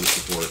 Thanks again for the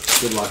support.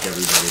 Good luck,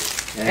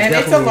 everybody. And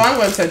it's a long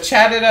one, so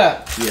chat it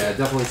up. Yeah,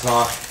 definitely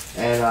talk.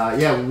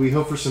 And we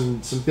hope for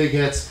some big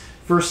hits.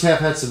 First half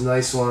had some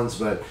nice ones,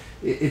 but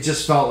it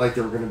just felt like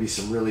there were going to be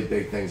some really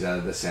big things out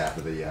of this half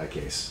of the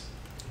case.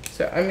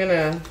 So I'm going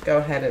to go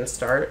ahead and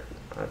start.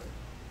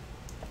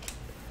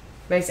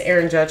 Nice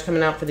Aaron Judge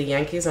coming out for the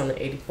Yankees on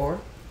the 84.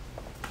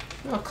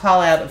 I'll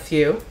call out a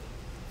few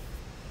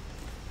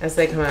as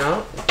they come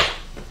out.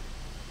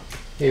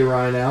 Hey,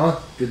 Ryan Allen.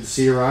 Good to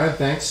see you, Ryan.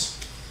 Thanks.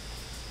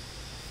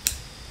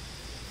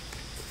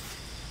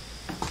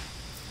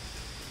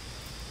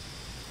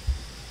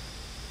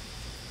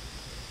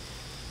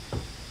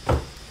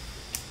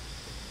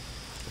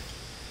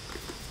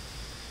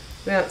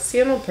 Now,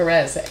 Cionel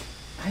Perez,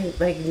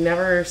 I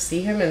never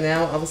see him, and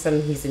now all of a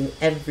sudden he's in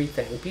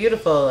everything.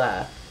 Beautiful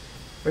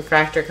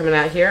refractor coming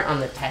out here on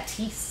the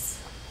Tatis.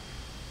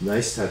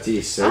 Nice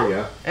Tatis. There you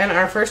go. And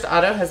our first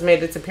auto has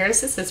made its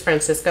appearance. This is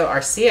Francisco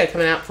Arcia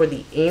coming out for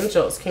the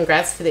Angels.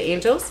 Congrats to the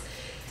Angels.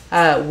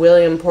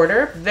 William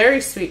Porter.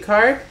 Very sweet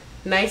card.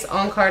 Nice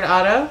on-card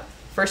auto.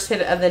 First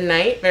hit of the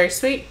night. Very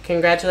sweet.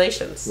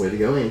 Congratulations. Way to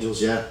go,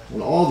 Angels. Yeah.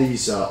 And all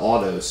these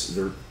autos,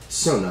 they're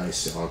so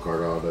nice, the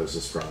on-card autos,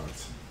 this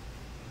product.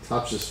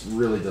 Topps just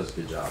really does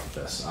a good job with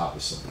this,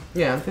 obviously.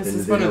 Yeah, this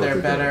is one of their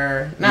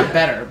better,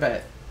 better,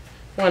 but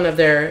one of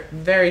their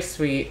very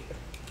sweet.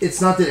 It's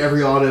not that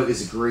every auto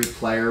is a great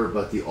player,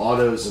 but the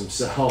autos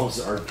themselves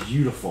are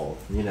beautiful,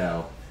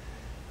 And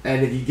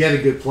if you get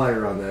a good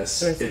player on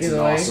this, nice it's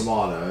Eloy. An awesome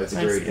auto. It's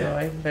a great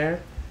Eloy hit.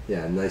 There.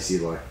 Yeah, nice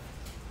Eloy.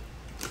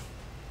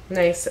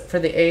 Nice for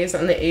the A's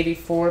on the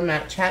 84,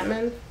 Matt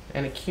Chapman,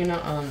 and Acuna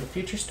on the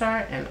Future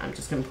Star. And I'm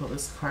just going to pull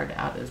this card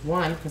out as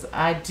one because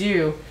I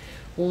do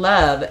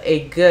love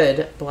a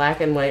good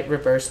black and white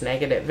reverse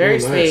negative. Very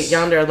sweet.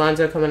 Yonder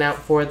Alonso coming out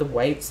for the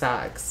White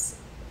Sox.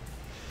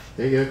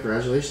 There you go.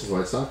 Congratulations,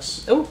 White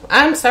Sox. Oh,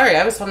 I'm sorry.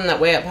 I was holding that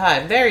way up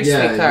high. Very sweet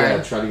card.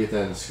 Yeah, try to get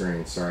that on the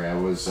screen. Sorry, I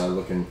was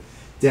looking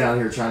down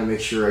here trying to make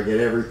sure I get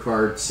every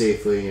card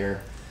safely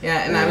here.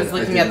 Yeah, and I was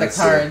looking at the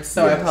cards,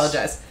 so yes. I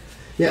apologize.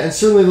 Yeah, and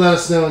certainly let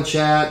us know in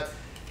chat.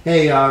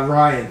 Hey,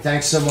 Ryan,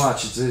 thanks so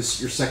much.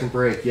 It's your second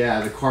break.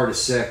 Yeah, the card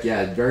is sick.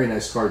 Yeah, very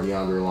nice card,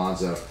 Yonder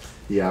Alonso.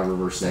 The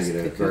reverse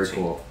negative. Very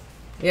cool.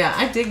 Yeah,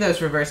 I dig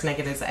those reverse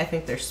negatives. I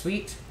think they're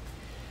sweet.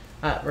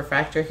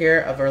 Refractor here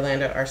of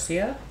Orlando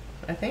Arcia,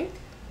 I think.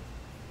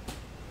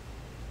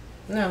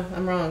 No,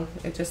 I'm wrong.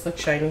 It just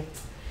looks shiny.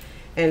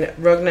 And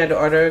Rogna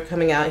D'Ordo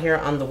coming out here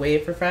on the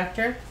Wave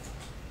refractor.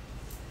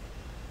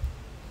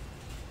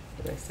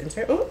 Nice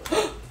insert. Oh,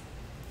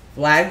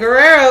 Vlad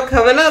Guerrero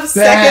coming up.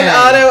 Second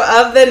auto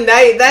of the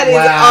night. That is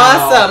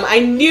awesome. I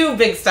knew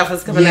big stuff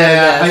was coming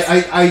out of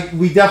this.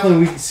 We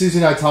definitely, Susie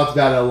and I talked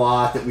about it a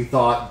lot, that we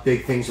thought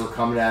big things were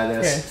coming out of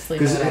this.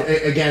 Because,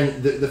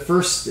 again, the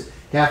first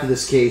half of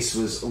this case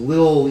was a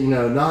little,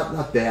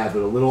 not bad,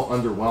 but a little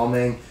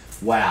underwhelming.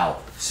 Wow.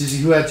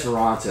 Susie, who had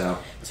Toronto?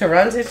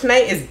 Toronto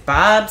tonight is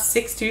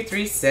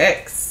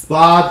Bob6236.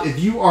 Bob, if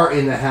you are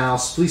in the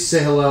house, please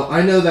say hello.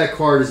 I know that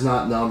card is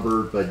not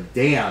numbered, but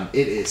damn,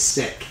 it is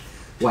sick.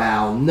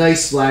 Wow,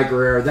 nice Vlad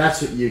Guerrero.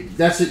 That's what you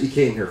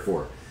came here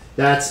for.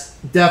 That's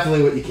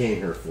definitely what you came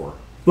here for.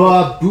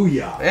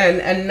 Booyah. And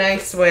a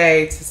nice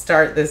way to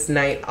start this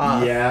night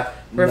off. Yeah.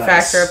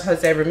 Refractor nice. of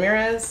Jose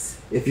Ramirez.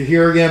 If you're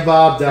here again,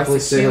 Bob, definitely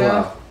say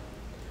hello.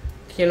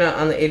 Cuna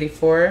on the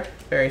 84.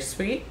 Very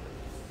sweet.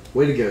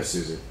 Way to go,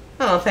 Susie.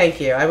 Oh, thank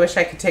you. I wish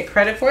I could take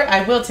credit for it.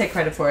 I will take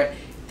credit for it.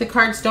 The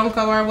cards don't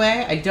go our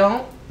way. I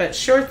don't, but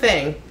sure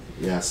thing.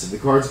 Yes, if the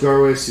cards go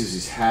our way,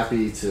 Susie's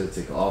happy to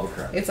take all the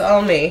credit. It's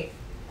all me.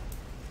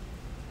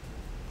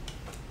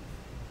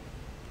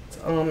 It's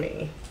all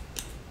me.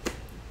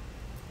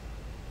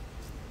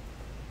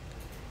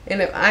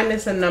 And if I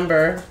miss a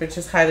number, which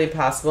is highly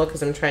possible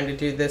because I'm trying to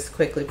do this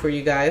quickly for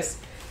you guys,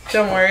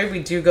 don't worry. We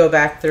do go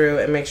back through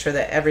and make sure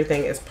that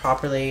everything is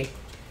properly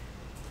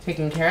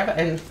taken care of.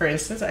 And for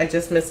instance, I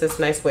just missed this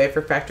nice wave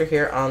refractor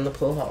here on the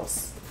pool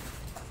house.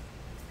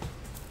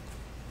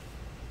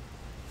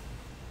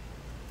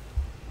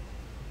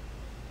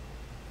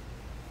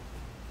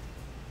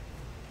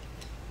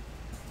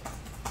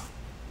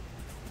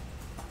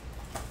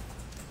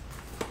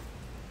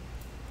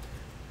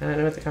 I don't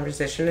know what the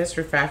conversation is.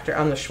 Refractor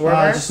on the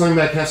Schwarber. Just learning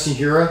about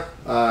Castanheira.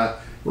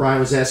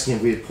 Ryan was asking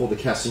if we had pulled the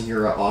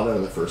Castanheira auto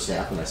in the first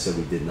half, and I said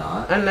we did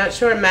not. I'm not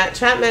sure. Matt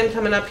Chapman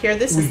coming up here.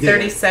 This is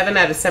 37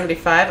 out of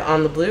 75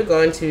 on the blue,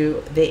 going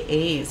to the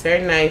A's.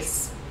 Very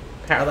nice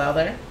parallel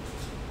there.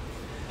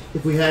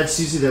 If we had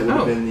Susie, that would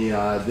have been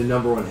the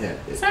number one hit.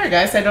 Sorry,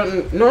 guys. I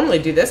don't normally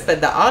do this, but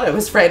the auto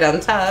is right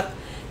on top.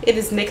 It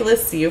is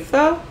Nicholas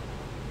Ciuffo.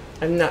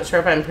 I'm not sure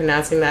if I'm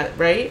pronouncing that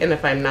right, and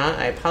if I'm not,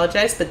 I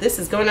apologize. But this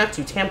is going out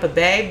to Tampa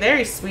Bay.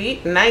 Very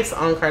sweet. Nice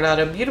on-card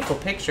auto. Beautiful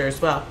picture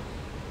as well.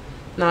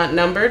 Not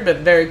numbered, but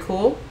very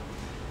cool.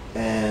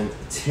 And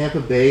Tampa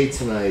Bay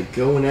tonight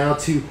going out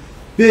to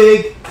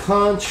Big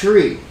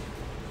Country.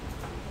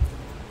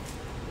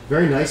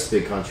 Very nice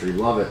Big Country.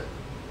 Love it.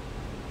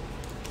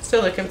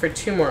 Still looking for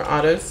 2 more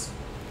autos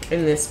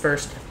in this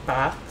first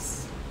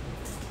box.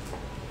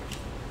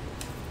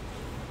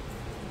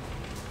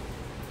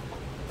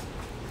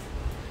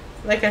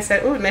 Like I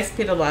said, ooh, nice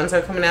Pete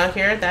Alonso coming out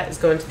here. That is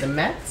going to the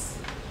Mets.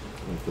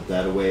 I'll put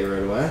that away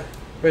right away.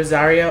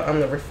 Rosario on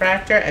the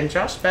refractor and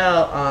Josh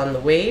Bell on the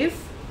wave.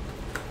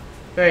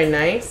 Very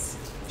nice.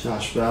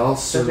 Josh Bell,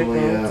 certainly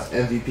an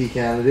MVP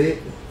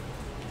candidate.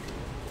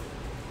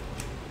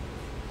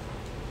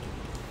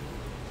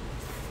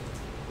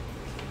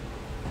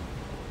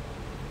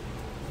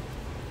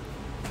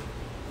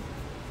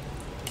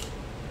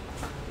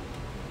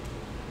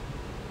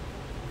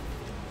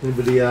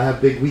 Anybody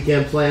have big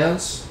weekend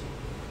plans?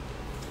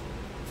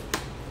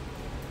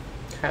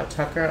 Kyle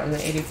Tucker on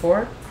the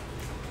 84.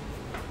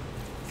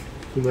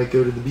 We might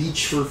go to the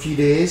beach for a few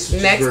days,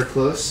 which Next is very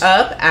close.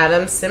 up,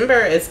 Adam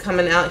Simber is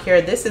coming out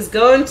here. This is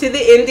going to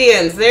the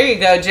Indians. There you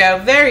go, Joe.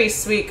 Very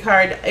sweet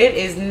card. It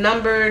is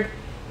numbered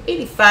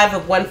 85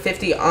 of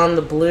 150 on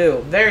the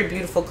blue. Very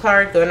beautiful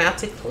card going out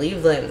to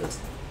Cleveland.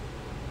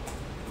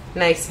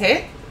 Nice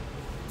hit.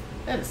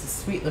 That is a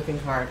sweet looking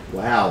card.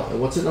 Wow.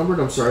 And what's it numbered?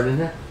 I'm sorry, I didn't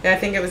hear. Yeah, I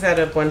think it was out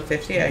of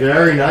 150.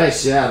 Very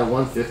nice. Yeah, the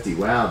 150.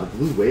 Wow, the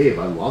blue wave.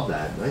 I love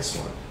that. Nice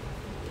one.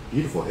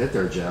 Beautiful hit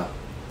there, Joe.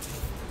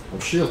 I'm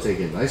sure you'll take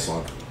it. Nice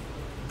one.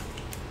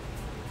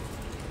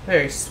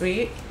 Very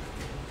sweet.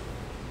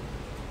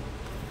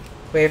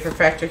 Wave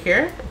refractor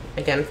here.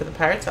 Again for the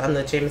Pirates on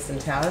the Jameson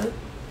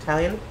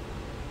Italian.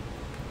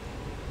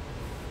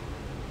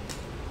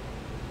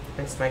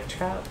 Nice Mike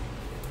Trout.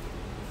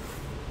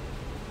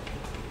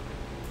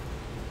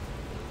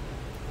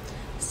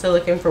 Still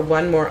looking for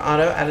 1 more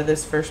auto out of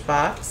this first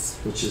box.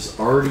 Which has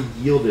already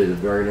yielded a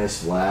very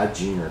nice Vlad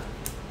Jr.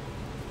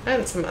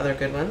 And some other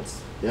good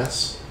ones.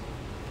 Yes.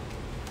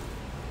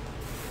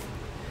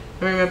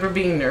 I remember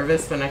being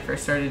nervous when I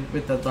first started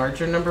with the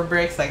larger number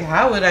breaks. Like,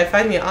 how would I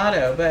find the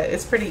auto? But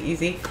it's pretty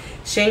easy.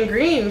 Shane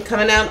Green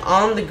coming out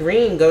on the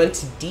green, going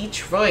to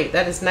Detroit.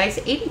 That is nice.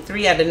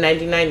 83 out of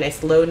 99.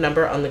 Nice low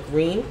number on the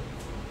green.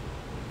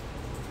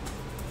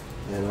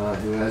 And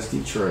who has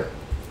Detroit?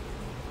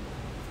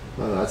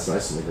 Oh, that's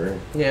nice in the green.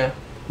 Yeah.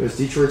 Who has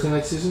Detroit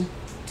tonight, Susan?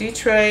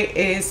 Detroit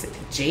is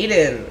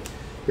Jaden.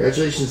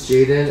 Congratulations,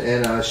 Jaden.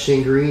 And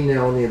Shane Green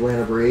now on the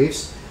Atlanta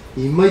Braves.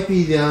 He might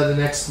be the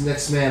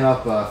next man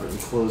up and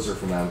closer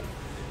for them.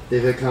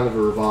 They've had kind of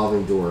a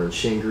revolving door, and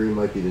Shane Green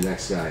might be the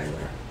next guy in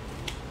there.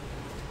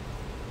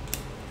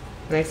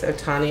 Nice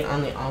Ohtani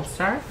on the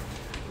All-Star.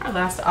 Our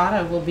last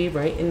auto will be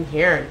right in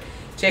here.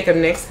 Jacob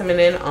Nix coming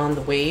in on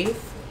the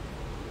wave.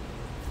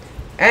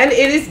 And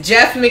it is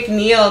Jeff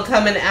McNeil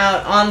coming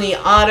out on the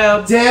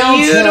auto. Downtown.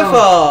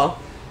 Beautiful.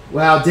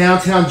 Wow,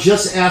 Downtown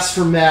just asked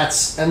for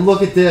Mets. And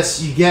look at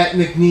this. You get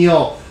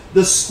McNeil,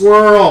 the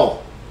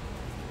squirrel.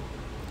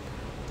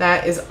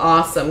 That is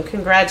awesome.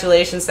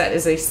 Congratulations. That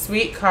is a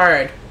sweet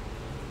card.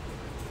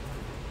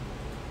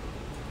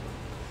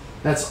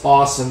 That's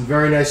awesome.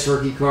 Very nice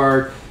rookie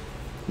card.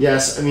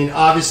 Yes, I mean,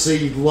 obviously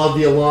you'd love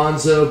the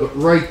Alonso, but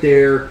right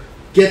there,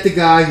 get the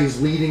guy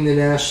who's leading the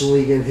National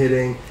League in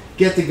hitting.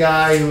 Get the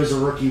guy who was a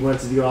rookie, went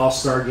to the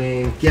All-Star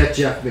game. Get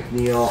Jeff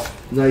McNeil.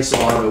 Nice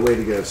auto. Way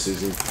to go,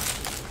 Susan.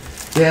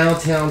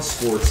 Downtown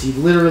Sports. He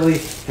literally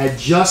had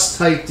just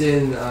typed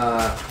in,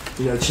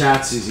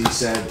 chat, Susie. He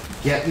said,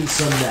 get me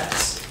some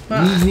Mets.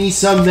 Need me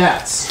some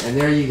Mets. And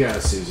there you go,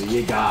 Susie.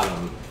 You got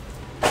them.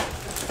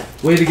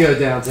 Way to go,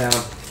 Downtown.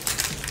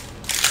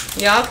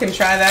 Y'all can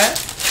try that.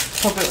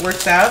 Hope it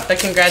works out. But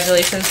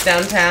congratulations,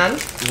 Downtown.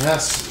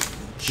 Yes.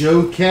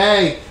 Joe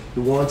K,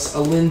 who wants a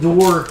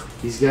Lindor.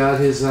 He's got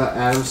his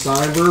Adam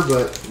Steinberg,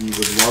 but he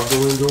would love the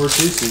Lindor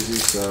too, Susie.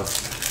 So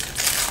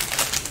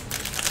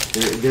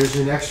there's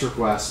your next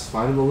request.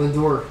 Find him a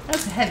Lindor.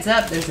 As a heads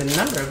up, there's a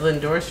number of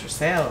Lindors for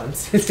sale on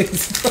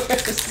Susie's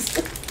Stores.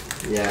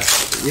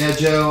 Yes. Yeah,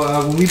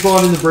 Joe, when we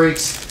bought in the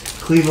breaks,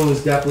 Cleveland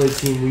was definitely a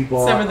team we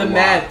bought. Some of the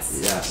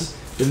Mets. Yes.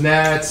 The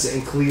Mets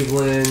and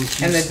Cleveland.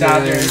 Houston, and the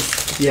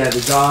Dodgers. Yeah,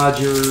 the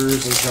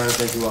Dodgers. I'm trying to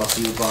think who else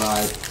we would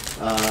buy.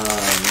 Who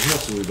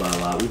else did we buy a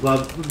lot? We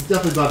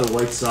definitely bought the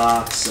White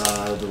Sox,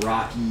 the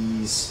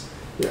Rockies.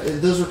 Yeah,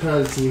 those were kind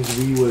of the teams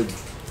we would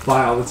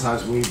buy all the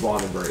times when we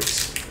bought in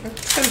breaks.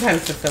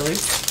 Sometimes the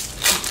Phillies.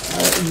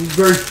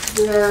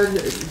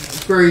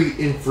 Very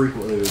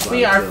infrequently we buy.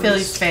 We are Phillies.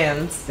 Phillies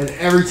fans. And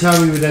every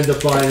time we would end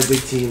up buying a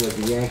big team like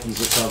the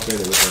Yankees or something,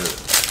 it would hurt.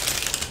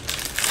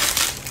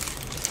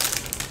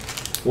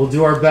 We'll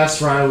do our best,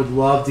 Ryan. Would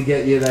love to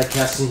get you that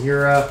Keston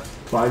Hiura.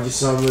 Find you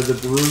some of the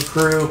Brew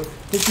Crew.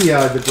 I think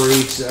the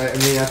Braves,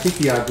 I think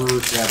the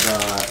Brewers have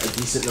a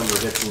decent number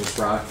of hits in this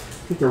product. I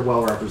think they're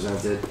well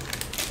represented.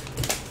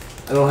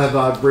 I don't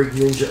have Break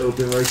Ninja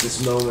open right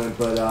this moment,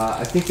 but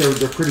I think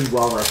they're pretty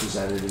well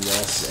represented in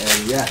this.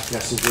 And yeah,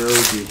 Kessinger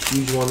would be a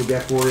huge one to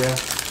get for you.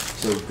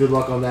 So good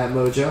luck on that,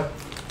 Mojo.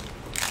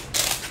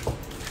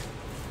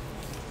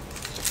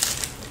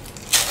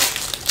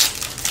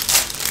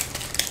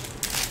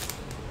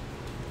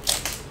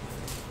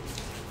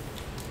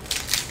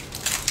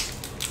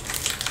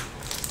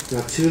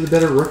 Got two of the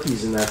better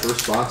rookies in that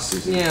first box,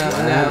 Susie. Yeah, Vlad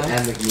I know.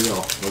 and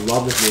McNeil. I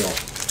love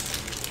McNeil.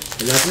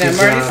 And that's No,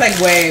 Marty's like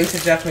way into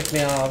Jeff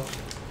McNeil.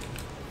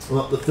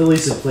 Well, the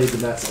Phillies have played the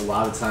Mets a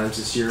lot of times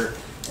this year,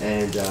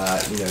 and you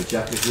know,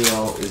 Jeff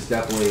McNeil is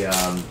definitely you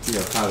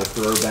know, kind of a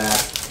throwback.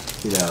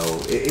 You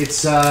know,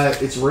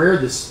 it's rare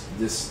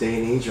this day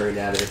and age right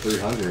now to hit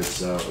 300.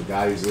 So a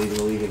guy who's leading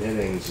the league in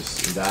hitting is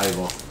just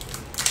invaluable.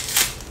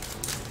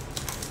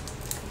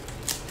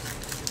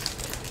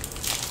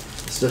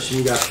 Especially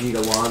when you got Pete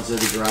Alonso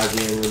to drive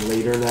you in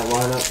later in that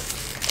lineup.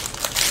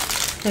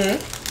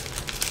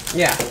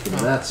 Yeah. For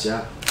the Mets,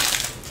 yeah.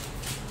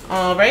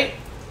 All right.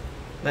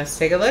 Let's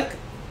take a look.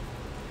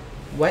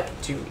 What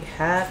do we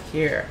have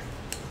here?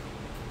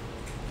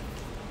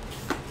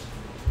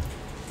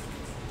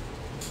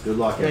 Good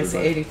luck, Nice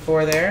everybody.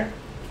 84 there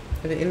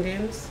for the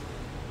Indians.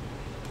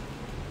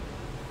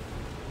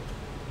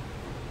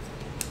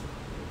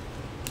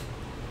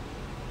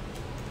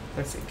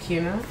 Let's see,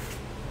 Cuno.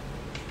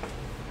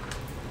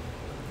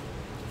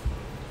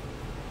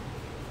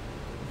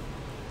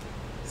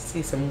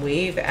 See some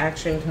wave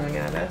action coming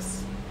at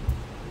us.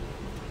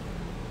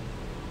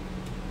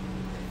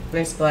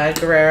 Nice Vlad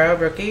Guerrero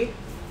rookie.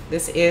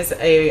 This is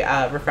a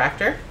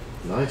refractor.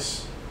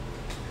 Nice.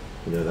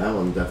 You know, that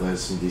one definitely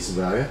has some decent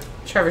value.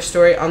 Trevor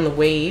Story on the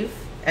wave.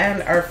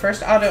 And our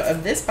first auto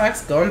of this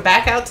box going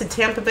back out to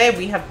Tampa Bay.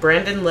 We have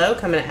Brandon Lowe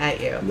coming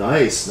at you.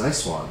 Nice,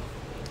 nice one.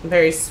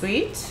 Very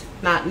sweet.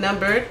 Not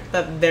numbered,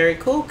 but very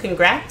cool.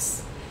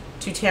 Congrats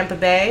to Tampa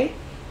Bay.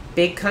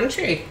 Big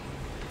country.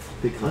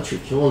 Big country,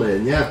 killing it.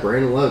 And yeah,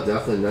 Brandon Lowe,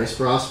 definitely a nice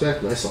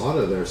prospect. Nice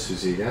auto there,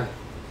 Susie, again.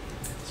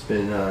 It's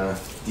been a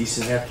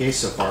decent half case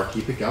so far.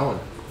 Keep it going.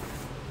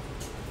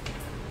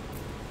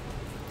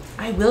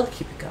 I will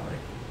keep it going.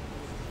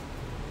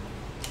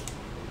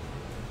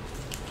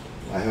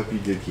 I hope you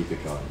do keep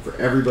it going. For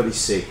everybody's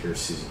sake here,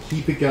 Susie.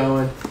 Keep it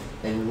going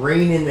and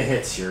rein in the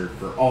hits here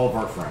for all of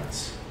our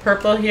friends.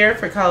 Purple here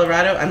for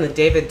Colorado on the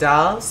David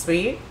Dahl.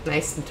 Sweet.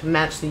 Nice to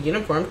match the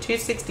uniform.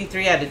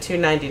 263 out of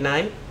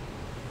 299.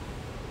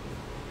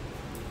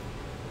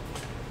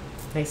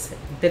 Nice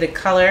bit of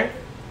color.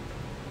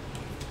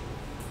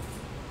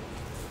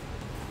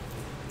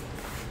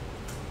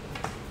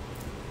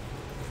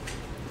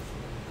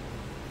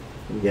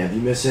 Again, if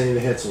you miss any of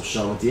the hits, we'll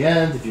show them at the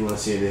end. If you want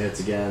to see any of the hits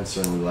again,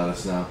 certainly let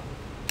us know.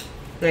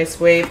 Nice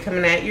wave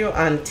coming at you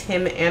on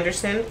Tim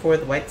Anderson for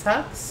the White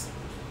Sox.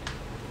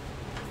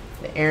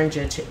 The Aaron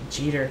Judge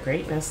Jeter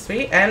greatness.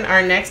 Sweet. And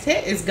our next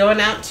hit is going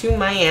out to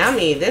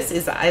Miami. This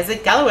is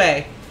Isaac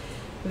Galloway.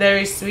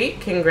 Very sweet.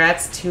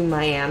 Congrats to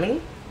Miami.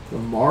 The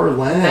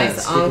Marlins.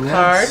 Nice on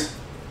card.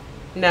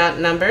 Not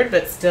numbered,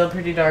 but still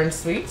pretty darn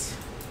sweet.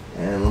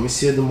 And let me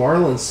see the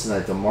Marlins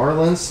tonight. The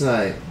Marlins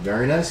tonight.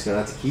 Very nice. Going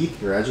out to Keith.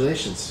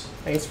 Congratulations.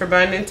 Thanks for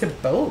buying into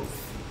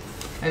both.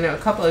 I know a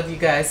couple of you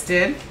guys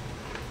did.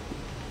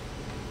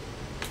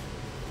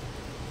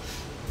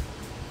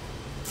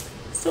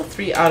 Still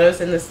 3 autos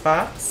in this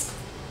box.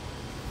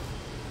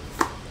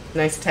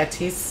 Nice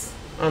Tatis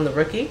on the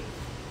rookie.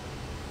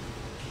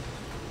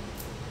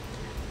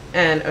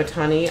 And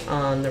Ohtani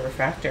on the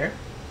refractor.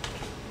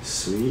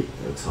 Sweet.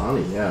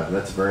 Ohtani. Yeah,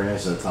 that's very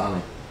nice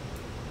Ohtani.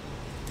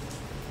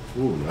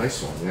 Ooh,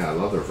 nice one. Yeah, I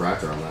love the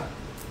refractor on that.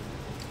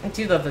 I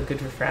do love a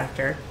good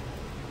refractor.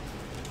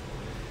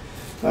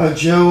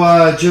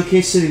 Joe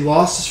K said he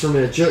lost us for a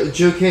minute.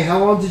 Joe K, how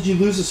long did you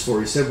lose us for?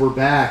 He said we're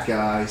back.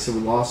 He said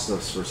we lost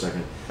us for a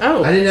second.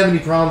 Oh. I didn't have any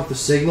problem with the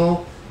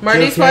signal.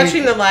 Marty's Joe K,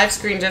 watching the live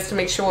screen just to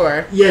make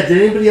sure. Yeah, did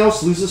anybody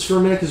else lose us for a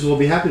minute? Because we'll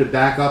be happy to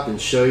back up and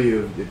show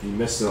you if you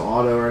missed an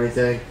auto or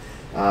anything.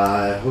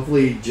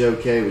 Hopefully Joe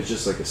K was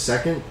just like a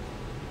second.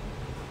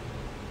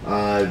 We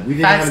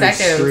didn't 5 have an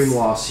seconds. extreme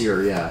loss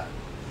here, yeah.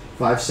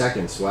 5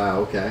 seconds,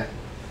 wow, okay.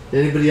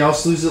 Did anybody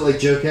else lose it like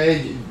Joe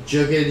K?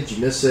 Joe K, did you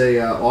miss a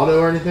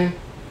auto or anything?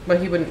 Well,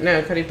 he wouldn't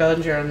know. Cody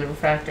Bellinger on the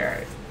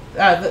refractor.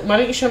 Why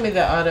don't you show me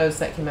the autos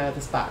that came out of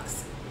this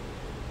box?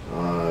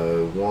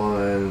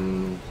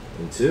 1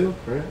 and 2,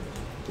 right? I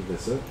think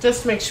that's it.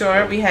 Just to make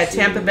sure. We had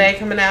Tampa Bay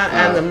coming out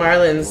and the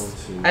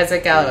Marlins. 1, 2,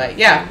 Isaac Galloway.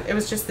 3, Yeah, it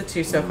was just the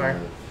 2 so far.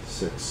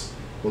 6.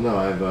 Well, no,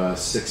 I have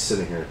 6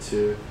 sitting here.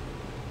 2,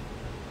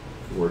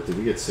 4. Did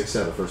we get 6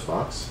 out of the first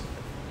box?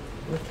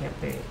 We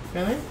can't be.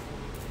 Really?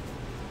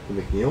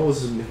 McNeil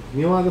was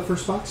McNeil out of the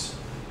first box?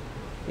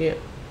 Yeah.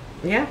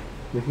 Yeah.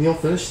 McNeil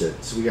finished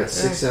it, so we got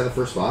 6 out of the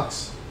first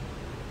box.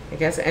 I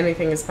guess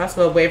anything is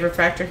possible. Wave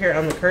refractor here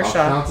on the I'll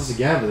Kershaw. count this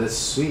again, but that's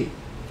sweet.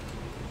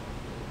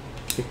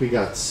 I think we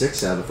got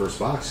 6 out of the first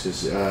box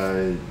because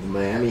the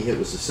Miami hit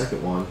was the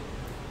second one.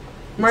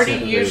 Marty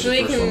Tampa Bay was the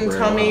usually first one, can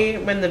Brandon tell me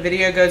when the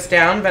video goes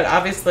down, but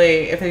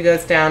obviously if it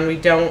goes down, we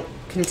don't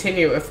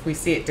continue if we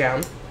see it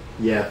down.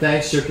 Yeah,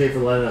 thanks, Joe K, for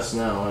letting us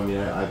know. I mean,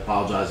 I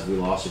apologize if we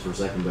lost you for a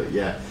second, but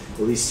yeah, at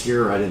least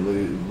here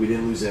we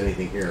didn't lose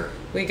anything here.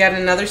 We got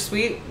another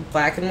sweet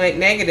black and white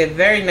negative.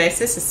 Very nice.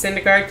 This is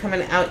Syndergaard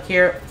coming out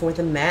here for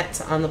the Mets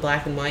on the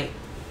black and white.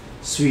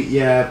 Sweet,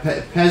 yeah.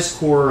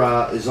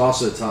 Pezcor is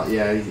also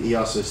he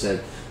also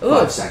said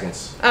 5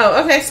 seconds.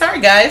 Oh, okay.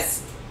 Sorry,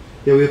 guys.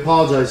 Yeah, we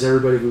apologize to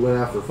everybody if we went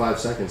out for 5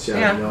 seconds. Yeah, I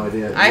have no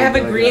idea. I have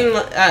a green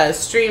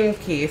stream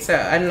key, so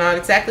I'm not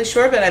exactly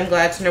sure, but I'm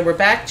glad to know we're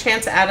back.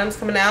 Chance Adams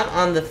coming out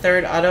on the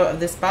 3rd auto of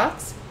this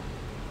box.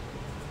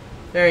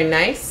 Very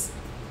nice.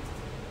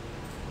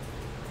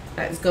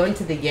 That is going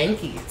to the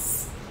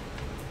Yankees.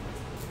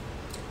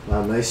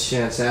 Nice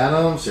Chance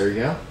Adams. There you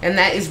go. And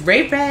that is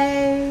Ray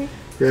Ray.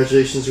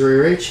 Congratulations,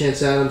 Ray.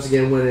 Chance Adams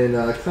again went in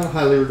kind of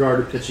highly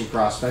regarded pitching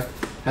prospect.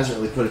 Hasn't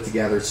really put it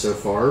together so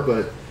far,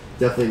 but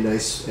definitely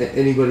nice.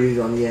 Anybody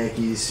on the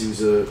Yankees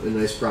who's a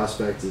nice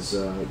prospect has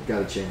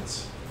got a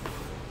chance.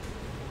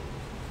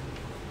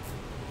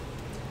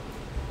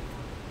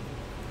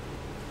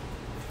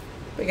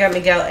 We got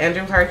Miguel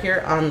Andujar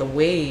here on the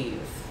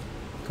wave,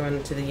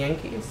 going to the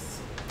Yankees.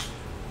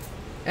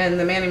 And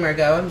the Manny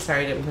Margot, I'm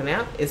sorry I didn't point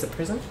out, is a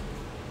prism.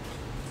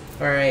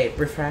 Alright,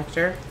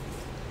 refractor.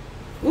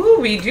 Ooh,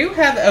 we do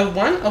have a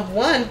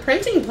 1/1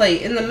 printing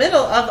plate in the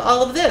middle of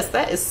all of this.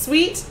 That is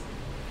sweet.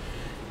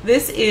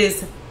 This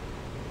is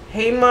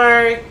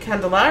Heymar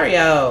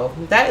Candelario.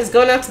 That is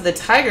going out to the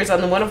Tigers on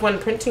the 1/1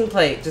 printing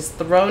plate. Just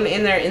thrown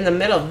in there in the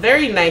middle.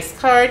 Very nice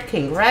card.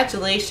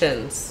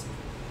 Congratulations.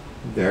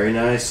 Very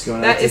nice.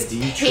 Going out to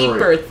Detroit. That is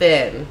paper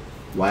thin.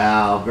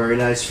 Wow, very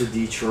nice for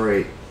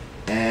Detroit.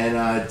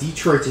 And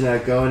Detroit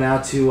tonight going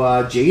out to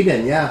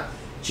Jaden. Yeah,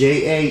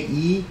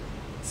 JAE10.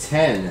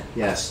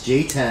 Yes,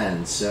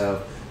 J10.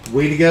 So,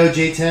 way to go,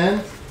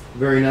 J10.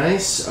 Very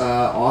nice.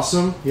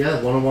 Awesome.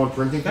 Yeah, 1/1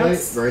 printing plate.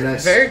 Very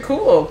nice. Very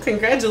cool.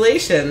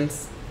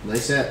 Congratulations.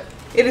 Nice set.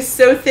 It is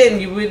so thin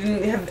you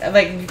wouldn't have,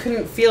 like, you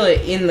couldn't feel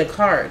it in the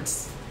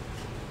cards.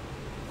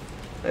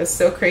 That's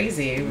so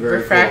crazy. Very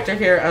Refractor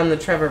cool. Here on the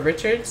Trevor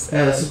Richards.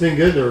 Yeah, this has been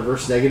good. The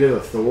reverse negative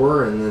of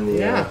Thor, and then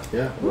the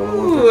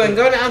Ooh, and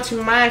going out to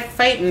my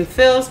Fightin'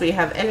 Phils, we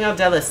have Enio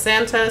De Los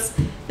Santos.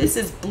 This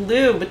is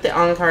blue with the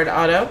on-card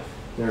auto.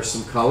 There's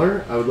some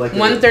color. I would like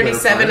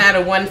 137 out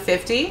of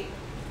 150.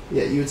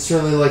 Yeah, you would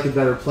certainly like a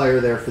better player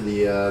there for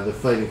the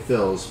Fighting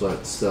Phils,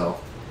 but still.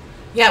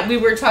 Yeah, we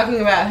were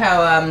talking about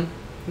how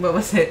what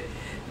was it?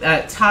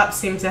 Top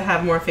seemed to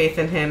have more faith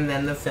in him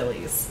than the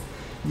Phillies.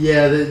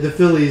 Yeah, the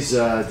Phillies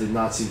did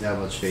not seem to have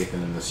much faith in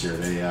him this year.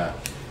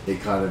 They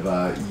kind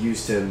of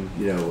used him,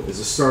 as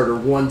a starter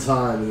one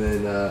time,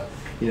 and then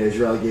he's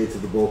relegated to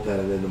the bullpen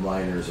and then the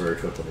minors very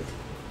quickly.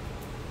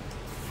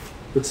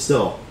 But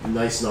still, a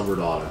nice numbered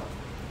auto.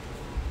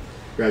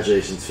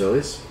 Congratulations,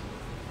 Phillies.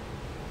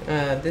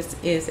 This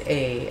is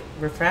a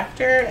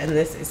refractor, and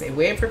this is a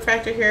wave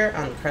refractor here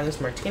on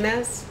Carlos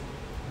Martinez.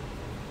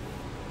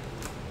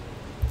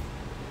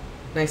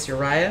 Nice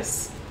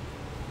Urias.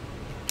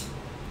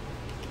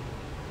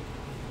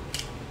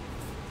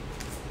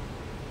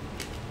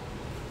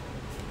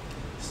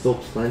 Still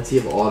plenty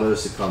of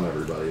autos to come,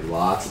 everybody.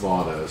 Lots of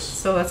autos.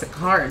 So lots of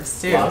cards,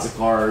 too. Lots of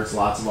cards,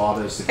 lots of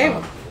autos to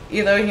come.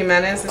 Eloy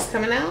Jimenez is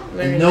coming out.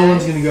 And no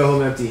one's going to go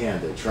home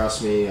empty-handed.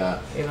 Trust me, you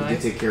can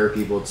take care of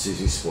people at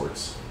Susie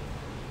Sports.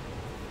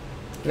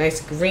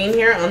 Nice green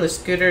here on the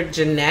Scooter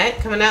Jeanette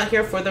coming out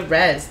here for the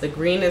Reds. The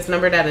green is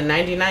numbered out of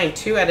 99.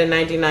 2 out of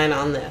 99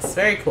 on this.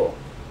 Very cool.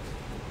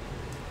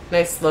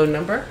 Nice low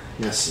number.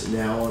 Yes,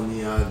 now on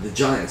the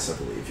Giants, I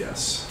believe,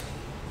 yes.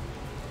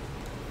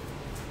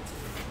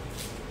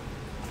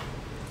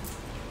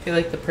 I feel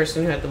like the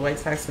person who had the White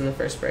Sox in the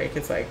first break,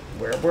 it's like,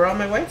 where were all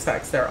my White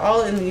Sox? They're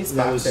all in these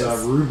boxes. That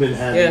was Ruben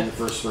had in the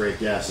first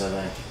break, yes, I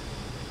think.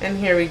 And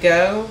here we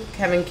go.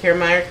 Kevin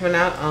Kiermaier coming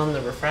out on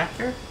the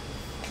refractor.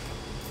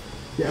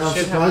 Yeah, I'm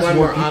surprised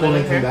more people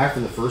didn't come back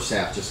from the first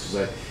half just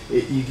because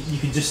you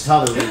could just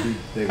tell there would be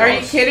big Are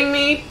you kidding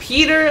me?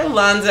 Peter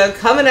Alonso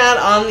coming out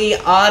on the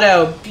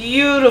auto.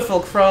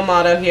 Beautiful chrome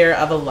auto here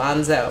of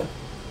Alonso.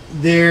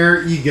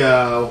 There you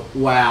go.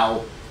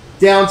 Wow.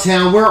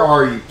 Downtown, where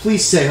are you?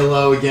 Please say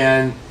hello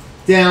again.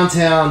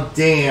 Downtown,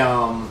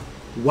 damn.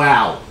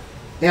 Wow.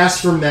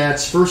 Ask for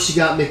Mets. First you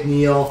got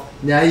McNeil.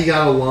 Now you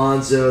got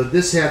Alonso.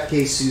 This half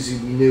case, Susie,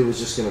 we knew was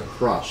just going to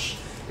crush.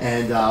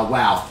 And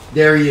wow,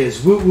 there he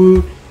is. Woot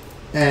woot.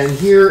 And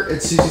here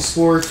at Susie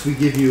Sports, we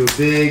give you a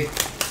big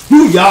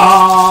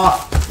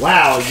booyah!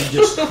 Wow, you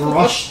just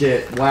crushed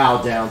it.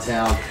 Wow,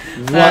 Downtown.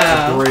 What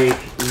a break.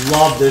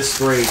 Love this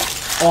break.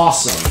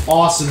 Awesome.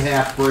 Awesome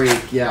half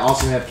break. Yeah,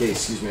 awesome half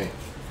case, excuse me.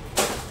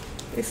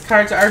 These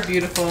cards are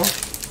beautiful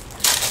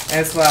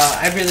as well.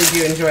 I really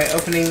do enjoy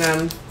opening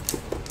them.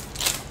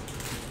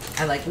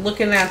 I like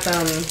looking at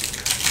them.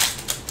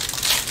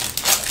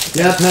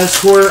 Yeah,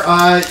 Pezcor.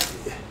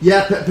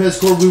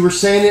 Pezcor, we were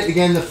saying it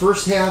again the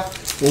first half.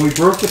 When we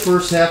broke the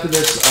first half of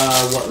this,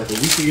 like a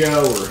week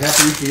ago or half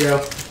a week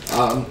ago?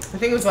 I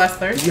think it was last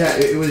Thursday. Yeah,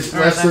 it was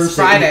last Thursday.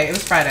 Friday. It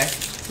was Friday.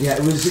 Yeah,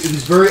 it was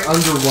very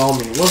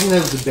underwhelming. It wasn't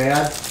that it was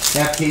bad.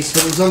 half case,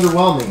 but it was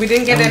underwhelming. We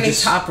didn't get And any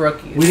top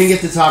rookies. We didn't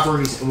get the top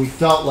rookies, and we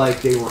felt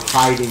like they were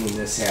hiding in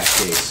this half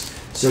case.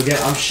 So again,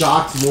 I'm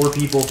shocked more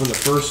people from the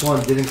first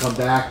one didn't come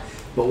back.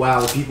 But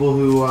wow, the people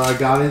who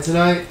got in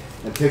tonight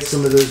and picked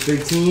some of those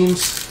big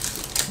teams,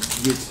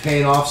 it's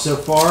paying off so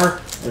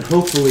far. And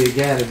hopefully,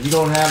 again, if you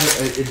don't have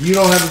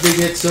a big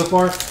hit so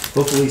far,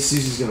 hopefully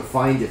Susie's gonna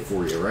find it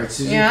for you, right,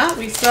 Susie? Yeah,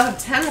 we still have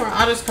 10 more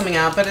autos coming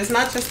out, but it's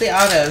not just the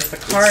autos; the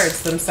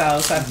cards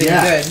themselves have been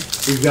good.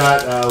 We've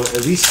got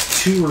at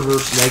least 2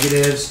 reverse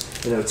negatives,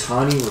 an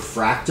Ohtani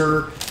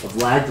refractor, a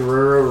Vlad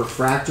Guerrero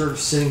refractor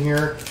sitting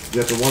here. We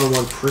got the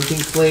 101 printing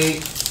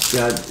plate.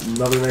 Got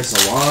another nice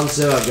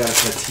Alonso. I've got a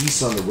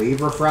Tatis on the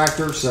wave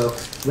refractor. So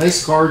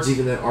nice cards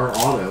even that aren't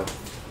auto.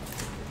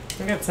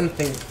 We got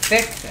something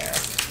thick there.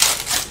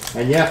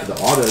 And yeah, for the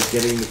autos,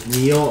 getting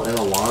McNeil and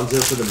Alonso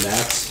for the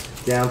Mets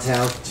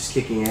downtown, just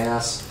kicking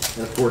ass.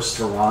 And of course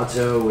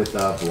Toronto with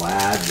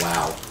Vlad.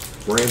 Wow,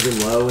 Brandon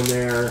Lowe in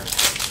there.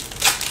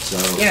 So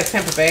yeah,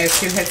 Tampa Bay has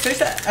 2 hits.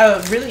 There's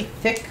a really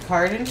thick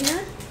card in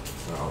here.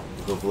 well,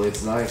 hopefully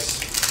it's nice.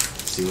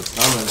 Let's see what's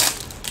coming.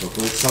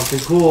 Hopefully it's something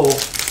cool.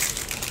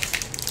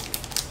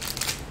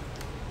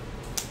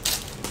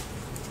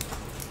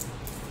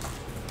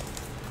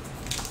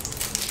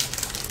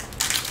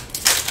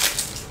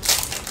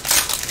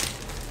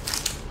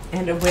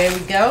 And away we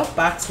go.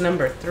 Box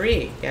number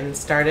 3. Getting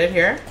started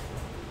here.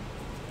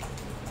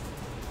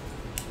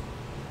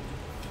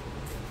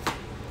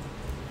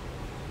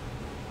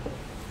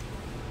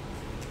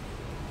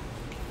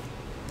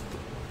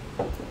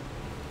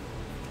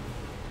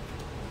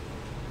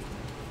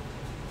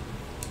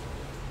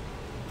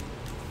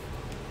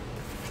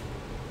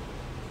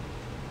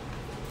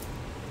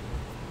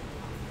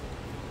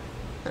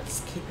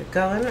 Let's keep it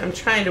going. I'm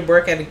trying to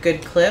work at a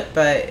good clip,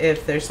 but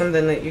if there's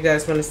something that you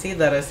guys want to see,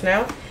 let us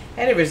know.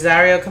 Eddie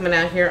Rosario coming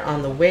out here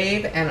on the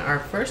wave, and our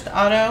first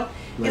auto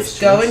is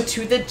going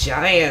to the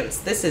Giants.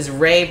 This is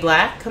Ray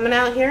Black coming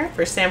out here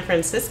for San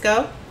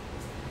Francisco.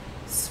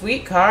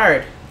 Sweet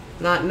card.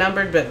 Not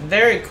numbered, but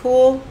very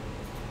cool.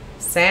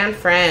 San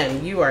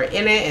Fran, you are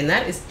in it, and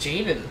that is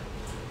Jaden.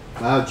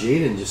 Wow,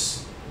 Jaden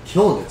just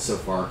killing it so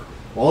far.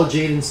 All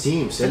Jaden's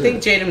teams. I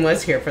think Jaden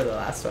was here for the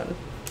last one.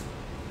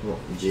 Well,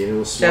 Jaden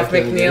was Jeff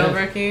smart. McNeil,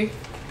 rookie.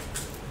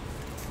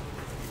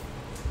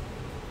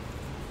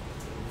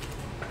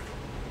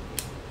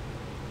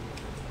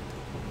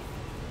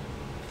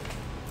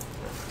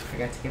 I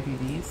forgot to give you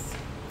these.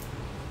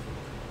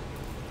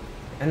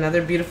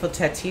 Another beautiful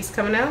Tatis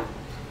coming out.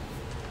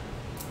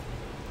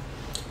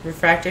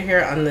 Refractor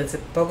here on the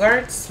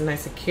Bogarts.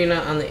 Nice Acuna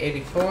on the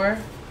 84.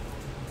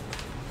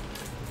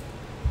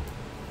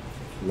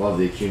 Love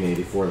the Acuna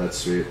 84. That's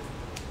sweet.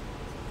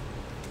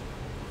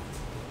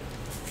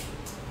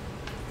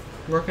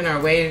 Working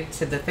our way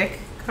to the thick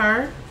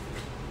card.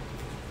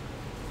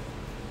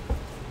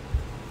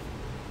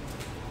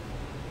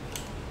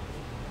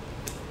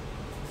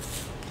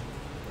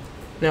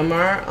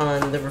 Nomar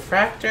on the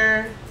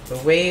refractor. The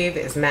wave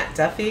is Matt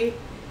Duffy.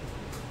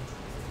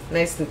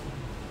 Nice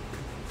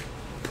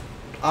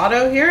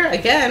auto here.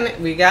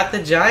 Again, we got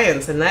the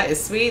Giants, and that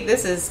is sweet.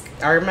 This is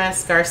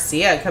Armas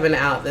Garcia coming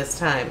out this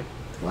time.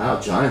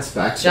 Wow, Giants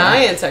back.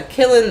 Giants are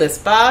killing this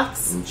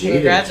box. And Jaden,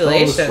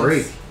 congratulations.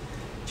 Break.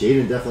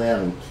 Jaden definitely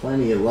having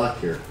plenty of luck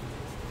here.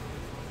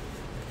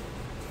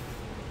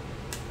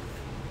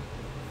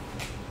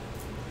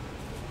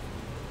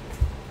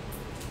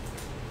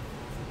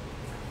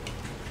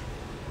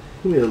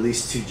 We had at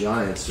least 2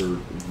 Giants or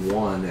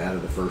 1 out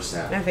of the first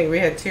half. I think we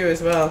had 2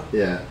 as well.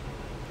 Yeah.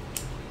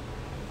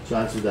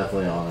 Giants were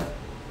definitely on it.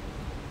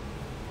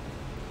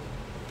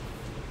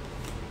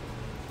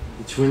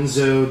 The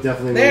Twinzo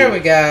definitely. There we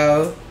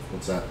go.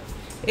 What's that?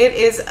 It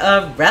is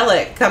a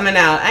relic coming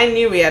out. I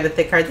knew we had a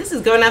thick card. This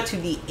is going out to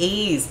the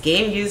A's.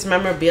 Game used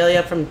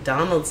memorabilia from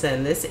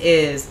Donaldson. This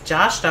is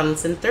Josh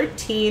Donaldson,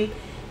 13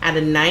 out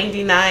of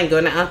 99,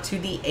 going out to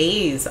the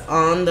A's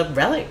on the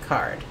relic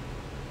card.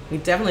 We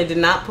definitely did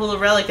not pull a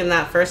relic in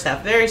that first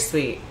half. Very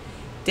sweet.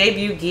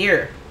 Debut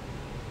gear.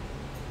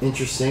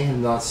 Interesting. Have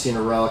not seen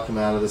a relic come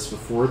out of this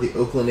before. The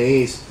Oakland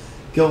A's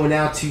going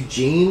out to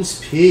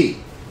James P.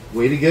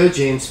 Way to go,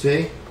 James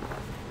P.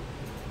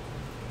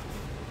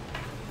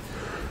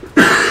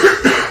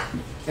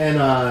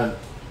 And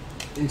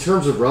in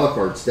terms of relic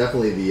cards,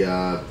 definitely the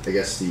I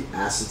guess the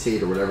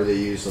acetate or whatever they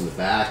use on the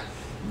back.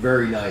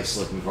 Very nice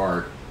looking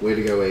card. Way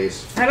to go,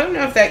 A's. I don't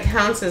know if that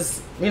counts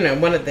as,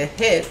 one of the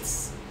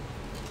hits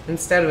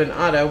instead of an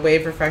auto.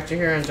 Wave refractor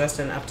here on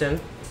Justin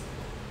Upton.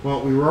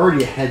 Well, we were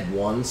already ahead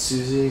 1,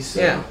 Susie,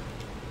 so. Yeah.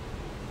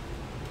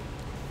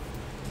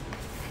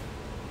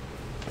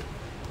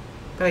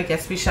 But I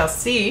guess we shall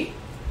see.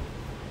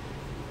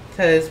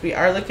 Because we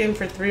are looking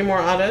for 3 more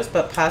autos,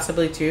 but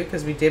possibly 2,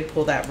 because we did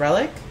pull that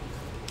relic.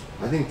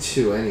 I think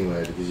 2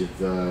 anyway, because you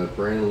have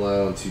Brandon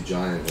Lowe and 2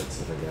 Giant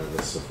hits, I think, out of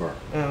this so far.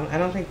 Oh, I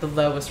don't think the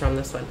low was from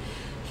this one.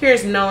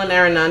 Here's Nolan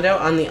Arenado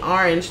on the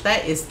orange.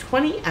 That is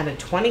 20 out of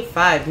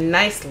 25.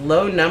 Nice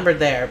low number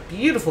there.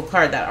 Beautiful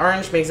card. That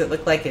orange makes it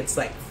look like it's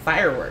like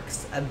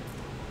fireworks. I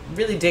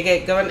really dig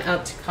it. Going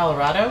out to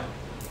Colorado.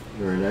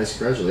 Very nice.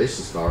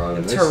 Congratulations, Colorado.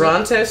 And Nice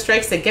Toronto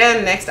strikes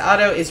again. Next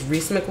auto is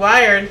Reese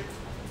McGuire.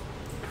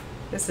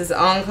 This is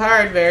on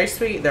card. Very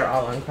sweet. They're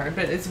all on card,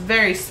 but it's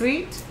very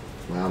sweet.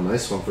 Wow,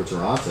 nice one for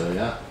Toronto,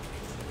 yeah.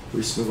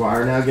 Reese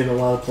McGuire now getting a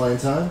lot of playing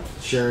time,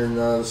 sharing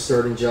the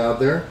starting job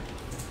there.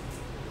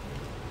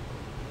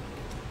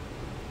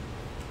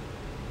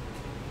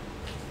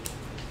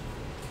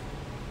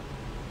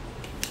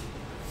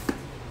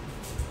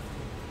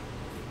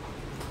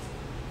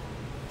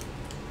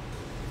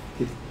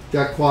 It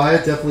got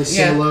quiet, definitely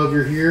say hello if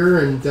you're here,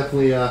 and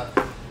definitely,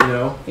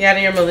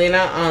 Yadier Molina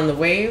on the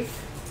wave.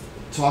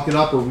 Talk it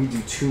up or we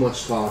do too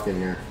much talking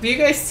here. Have you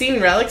guys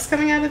seen relics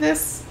coming out of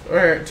this?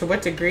 Or to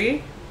what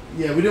degree?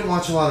 Yeah, we didn't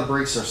watch a lot of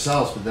breaks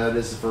ourselves, but that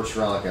is the first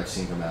relic I've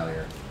seen come out of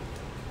here.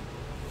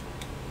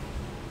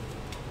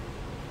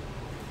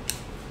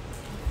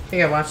 I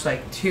think I watched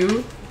like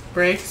 2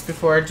 breaks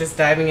before just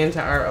diving into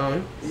our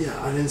own.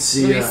 Yeah, I didn't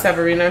see... Luis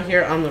Severino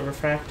here on the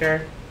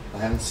refractor. I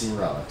haven't seen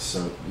relics,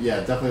 so yeah,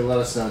 definitely let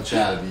us know in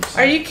chat if you've seen.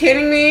 Are you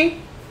kidding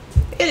me?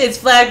 It is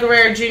Vlad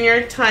Guerrero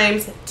Jr.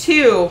 times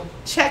 2.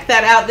 Check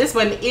that out. This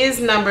one is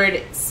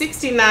numbered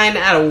 69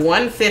 out of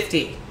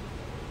 150.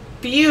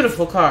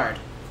 Beautiful card.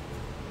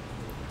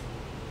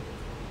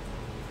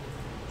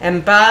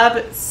 And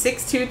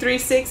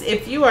Bob6236,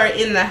 if you are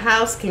in the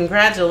house,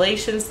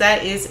 congratulations.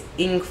 That is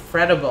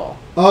incredible.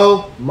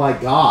 Oh my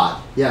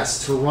God.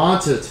 Yes,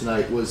 Toronto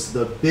tonight was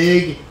the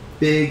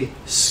big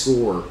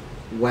score.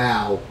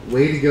 Wow.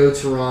 Way to go,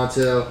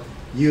 Toronto.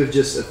 You have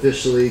just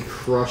officially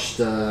crushed,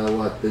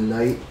 the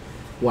night.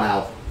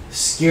 Wow.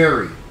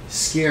 Scary.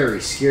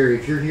 If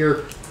you're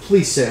here,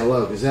 please say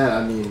hello, because that,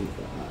 I mean,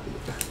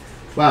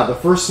 wow, the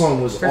first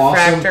one was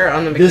refractor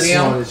awesome. On the this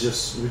McNeil. one is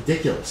just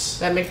ridiculous.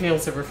 That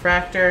McNeil's a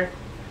refractor.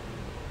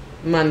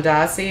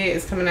 Mondasi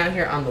is coming out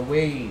here on the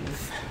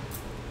wave.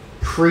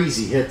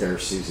 Crazy hit there,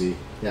 Susie.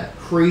 Yeah,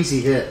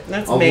 crazy hit.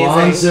 That's amazing.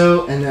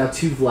 Alonso and now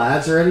 2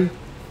 Vlads already.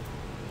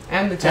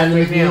 And the Jeff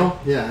McNeil.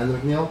 Yeah, and the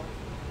McNeil.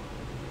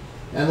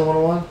 And the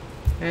 101.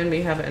 And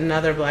we have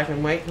another black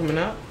and white coming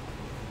up.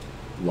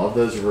 Love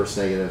those reverse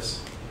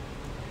negatives.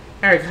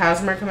 Eric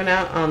Hosmer coming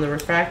out on the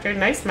refractor.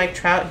 Nice Mike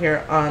Trout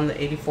here on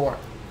the 84.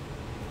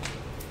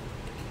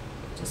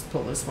 Just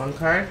pull this one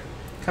card.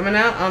 Coming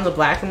out on the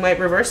black and white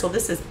reversal.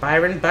 This is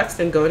Byron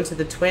Buxton going to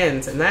the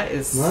Twins. And that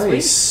is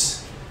nice.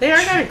 Sweet. They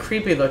are kind of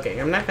creepy looking.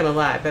 I'm not going to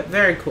lie. But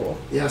very cool.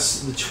 Yes,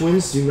 the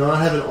Twins do not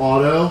have an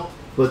auto,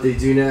 but they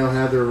do now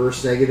have the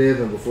reverse negative.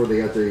 And before they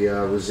got the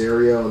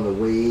Rosario and the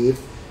wave.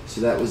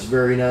 So that was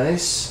very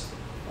nice.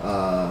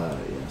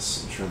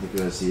 Yes, I'm trying to think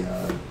who has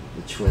the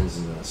Twins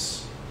in this.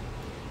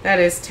 That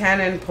is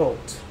Tannen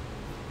Polt.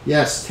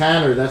 Yes,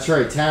 Tanner. That's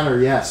right, Tanner.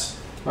 Yes.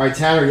 All right,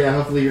 Tanner. Yeah,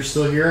 hopefully you're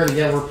still here. And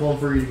again, we're pulling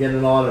for you to get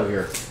an auto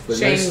here. But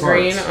Shane nice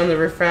Green cards. on the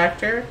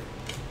refractor.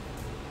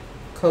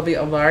 Kobe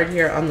Allard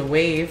here on the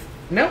wave.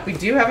 Nope, we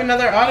do have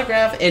another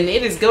autograph, and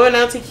it is going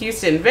out to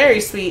Houston.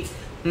 Very sweet.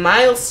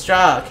 Miles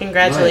Straw.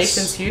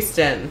 Congratulations, Nice.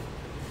 Houston.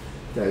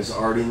 That is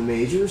already in the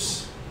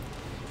majors.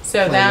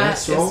 So that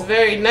is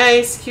very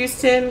nice.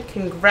 Houston,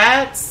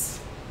 congrats.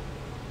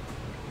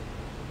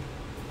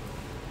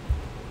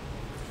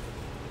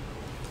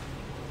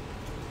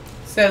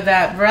 So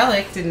that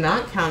relic did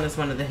not count as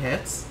one of the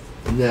hits.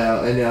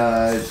 No, and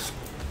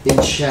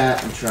in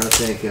chat, I'm trying to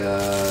think.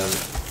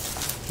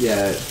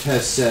 Yeah,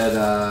 Tess said,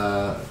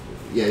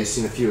 yeah, he's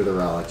seen a few of the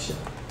relics. Yeah.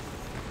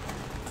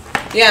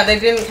 Yeah, they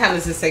didn't count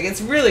as a sig.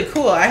 It's really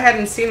cool. I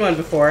hadn't seen one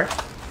before.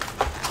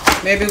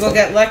 Maybe we'll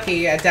get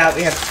lucky. I doubt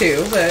we have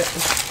 2, but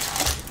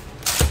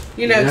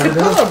you know, to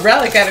pull a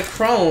relic out of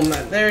chrome,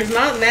 there's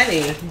not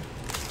many.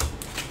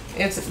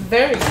 It's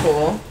very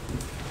cool.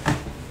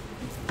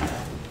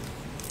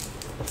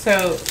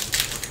 So,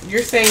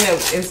 you're saying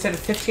that instead of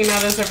 15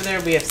 autos over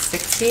there, we have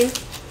 16?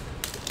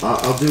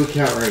 I'll do a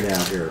count right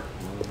now here.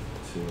 1,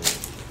 2.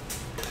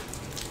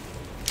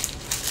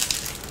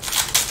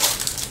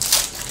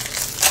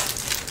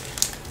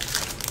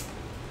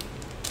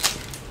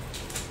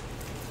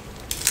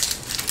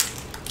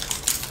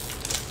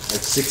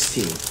 That's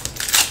 16.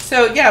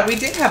 So, yeah, we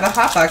did have a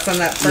hot box on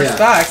that first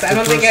box. I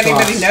don't think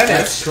anybody noticed.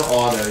 Extra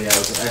auto, yeah, it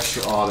was an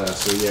extra auto.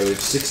 So, yeah, we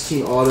have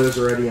 16 autos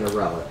already in a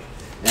relic.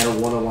 And a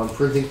 101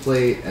 printing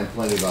plate and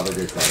plenty of other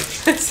good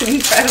cards. That's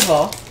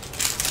incredible.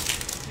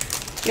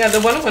 Yeah, the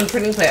 101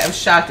 printing plate, I'm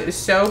shocked. It was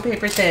so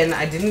paper thin,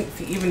 I didn't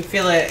even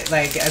feel it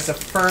like as a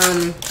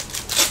firm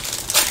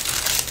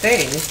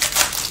thing.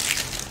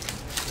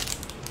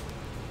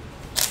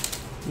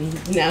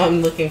 Now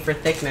I'm looking for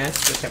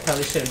thickness, which I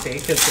probably shouldn't be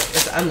because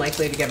it's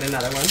unlikely to get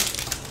another one.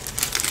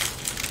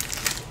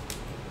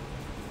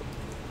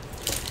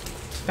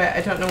 But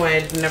I don't know why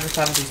I'd never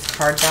thought of these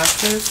card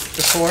boxes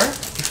before.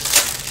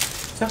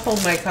 To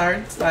hold my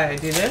cards while I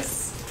do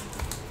this.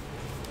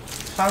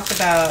 Talk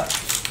about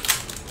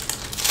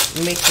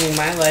making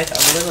my life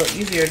a little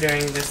easier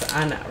during this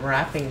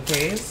unwrapping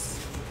phase.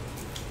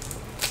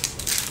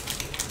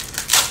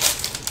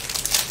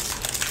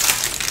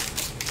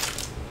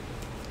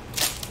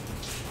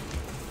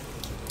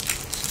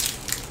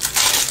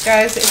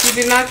 Guys, if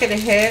you do not get a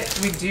hit,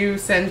 we do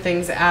send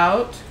things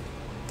out.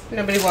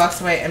 Nobody walks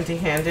away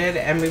empty-handed,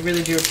 and we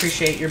really do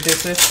appreciate your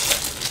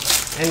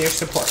business and your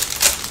support.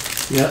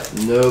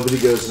 Yep, nobody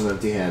goes home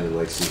empty-handed,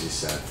 like Susie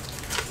said.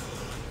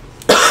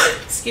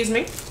 Excuse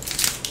me.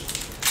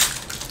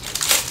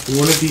 We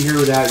wouldn't be here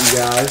without you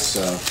guys,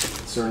 so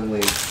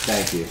certainly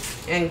thank you.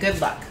 And good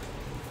luck.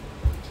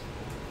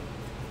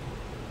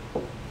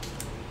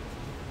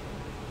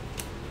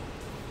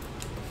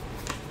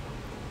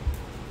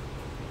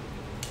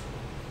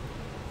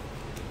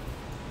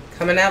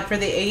 Coming out for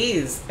the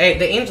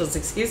the Angels,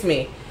 excuse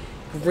me.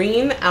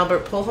 Green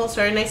Albert Pujols,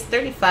 very nice.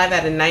 35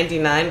 out of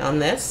 99 on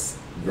this.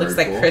 Very Looks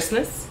like cool.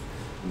 Christmas.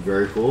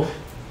 Very cool.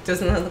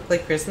 Doesn't that look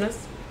like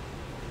Christmas?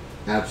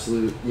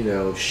 Absolute,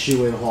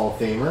 shoe-in Hall of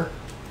Famer.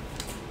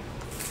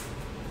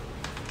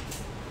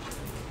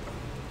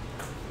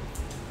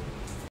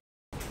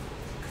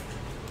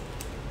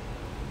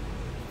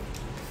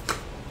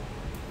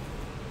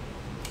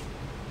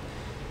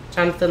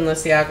 Jonathan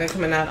Lisiaga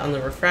coming out on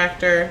the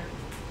refractor.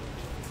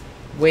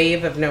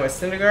 Wave of Noah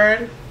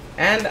Syndergaard.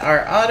 And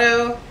our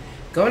auto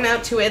going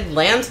out to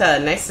Atlanta.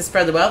 Nice to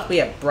spread the wealth. We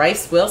have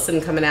Bryce Wilson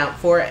coming out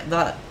for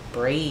the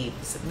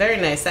Braves. Very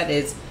nice. That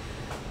is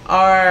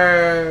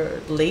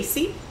our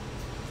Lacey.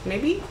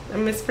 Maybe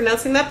I'm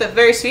mispronouncing that, but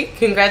very sweet.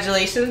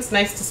 Congratulations.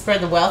 Nice to spread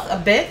the wealth a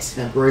bit.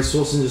 And Bryce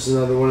Wilson, just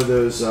another one of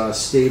those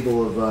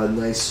stable of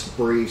nice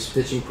Braves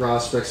pitching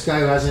prospects. Guy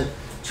who hasn't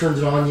turned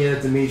it on yet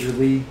at the major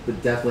league,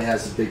 but definitely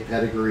has a big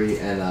pedigree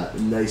and a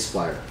nice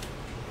flyer.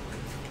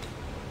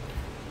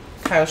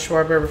 Kyle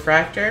Schwarber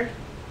refractor.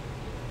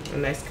 A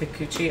nice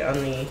Kikuchi on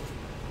the...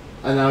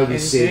 And I would be Anything?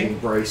 saving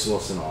Bryce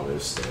Wilson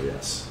autos still,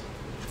 yes.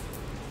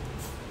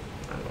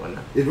 I don't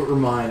wanna... If it were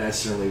mine, I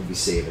certainly would be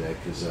saving it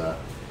because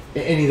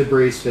any of the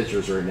Braves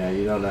pitchers right now,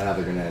 you don't know how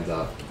they're going to end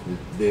up.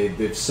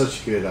 They've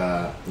such a good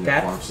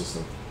Depth? farm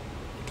system.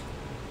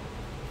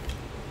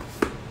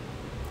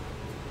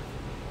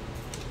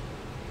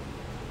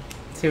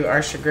 To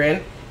our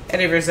chagrin.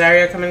 Eddie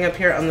Rosario coming up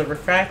here on the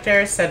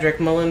refractor. Cedric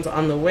Mullins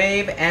on the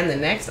wave. And the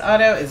next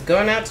auto is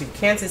going out to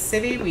Kansas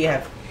City. We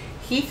have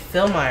Heath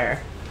Fillmyer.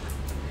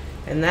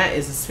 And that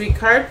is a sweet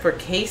card for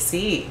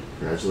KC.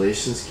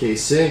 Congratulations,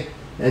 KC.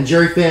 And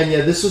Jerry Fan,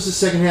 yeah, this was the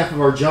second half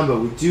of our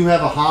jumbo. We do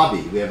have a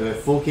hobby. We have a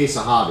full case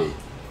of hobby.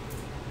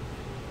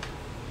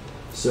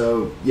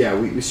 So, yeah,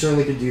 we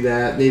certainly could do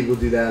that. Maybe we'll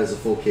do that as a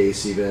full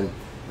case even.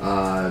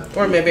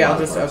 Or maybe I'll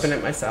just open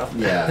it myself.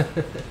 Yeah.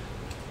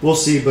 We'll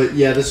see, but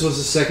yeah, this was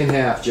the second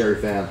half, Jerry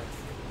Fan.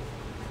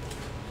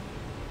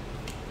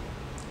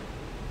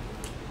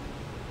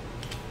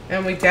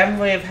 And we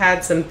definitely have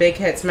had some big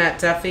hits. Matt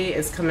Duffy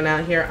is coming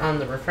out here on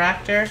the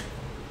refractor.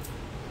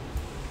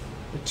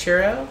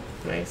 Churro,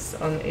 nice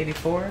on the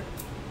 84.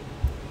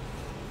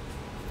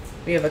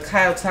 We have a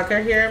Kyle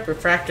Tucker here,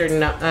 refractor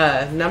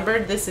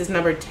numbered. This is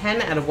number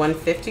 10 out of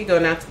 150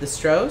 going out to the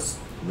Stros.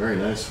 Very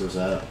nice. Where's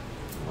that?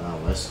 Wow,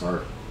 nice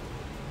card.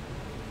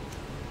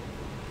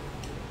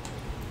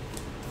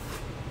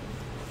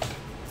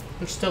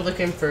 I'm still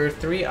looking for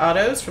 3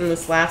 autos from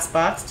this last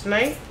box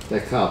tonight.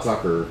 That Kyle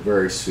Tucker,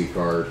 very sweet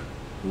card.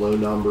 Low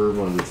number,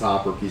 one of the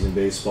top rookies in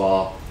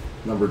baseball.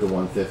 Numbered to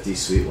 150,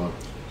 sweet one.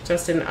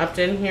 Justin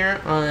Upton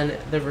here on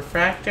the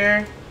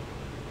refractor.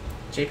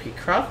 J.P.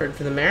 Crawford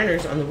for the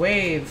Mariners on the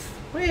wave.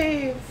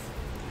 Wave.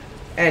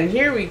 And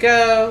here we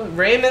go.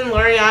 Raymond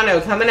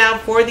Laureano coming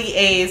out for the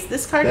A's.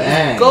 This card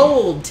Bang. is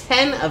gold.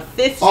 10 of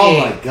 50. Oh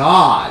my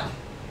god.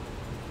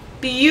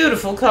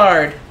 Beautiful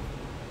card.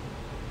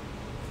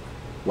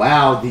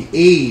 Wow, the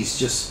A's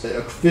just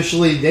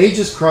officially, they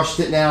just crushed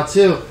it now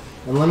too.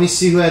 And let me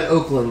see who had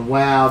Oakland.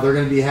 Wow, they're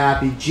going to be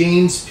happy.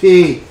 James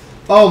P.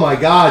 Oh my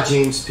god,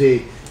 James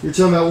P. You're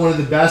talking about one of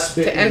the best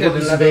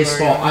rookies in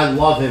baseball. I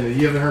love him. If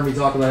you haven't heard me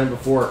talk about him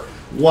before,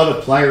 what a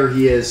player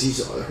he is.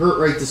 He's hurt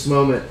right this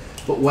moment.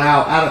 But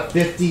wow, out of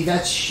 50,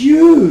 that's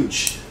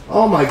huge.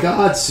 Oh my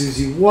god,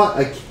 Susie, what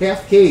a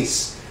half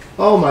case.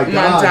 Oh my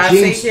god, Mondasi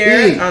James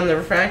here P. on the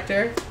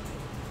refractor.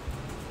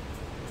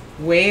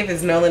 Wave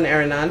is Nolan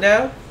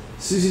Arenado.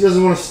 Susie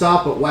doesn't want to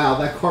stop, but wow,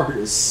 that card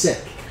is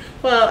sick.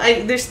 Well,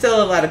 there's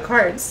still a lot of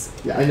cards.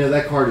 Yeah, I know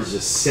that card is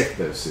just sick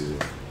though, Susie.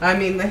 I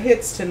mean, the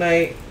hits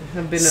tonight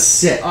have been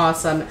Sick.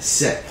 awesome.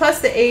 Sick. Plus,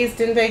 the A's,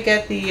 didn't they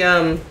get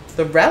the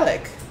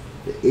relic?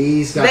 The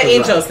A's got The the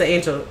Angels, relic. the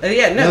Angels.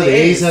 Yeah, No, the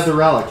A's have the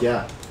relic,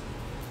 yeah.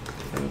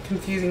 I'm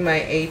confusing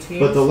my A team.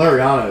 But the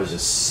Laureano is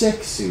just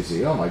sick,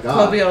 Susie. Oh my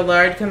god. Kobe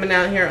Olard coming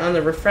out here on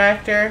the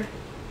refractor.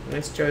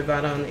 Nice Joey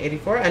Votto on the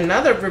 84.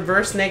 Another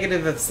reverse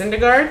negative of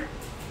Syndergaard.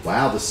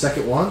 Wow, the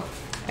second one.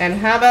 And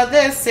how about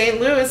this? St.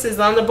 Louis is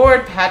on the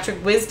board.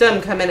 Patrick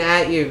Wisdom coming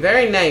at you.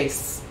 Very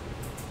nice.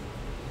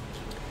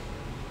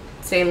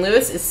 St.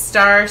 Louis is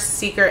Star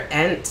Seeker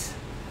Ent.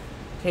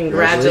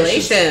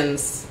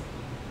 Congratulations.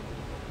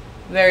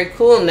 Very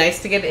cool.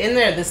 Nice to get in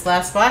there. This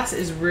last box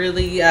is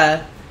really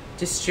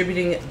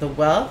distributing the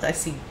wealth. I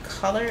see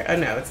color. Oh,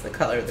 no, it's the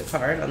color of the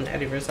card on the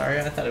Eddie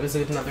Rosario. I thought it was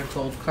another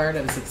gold card.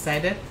 I was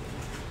excited.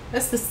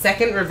 That's the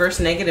second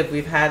reverse negative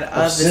we've had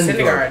of the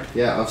Syndergaard.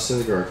 Yeah, of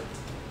Syndergaard.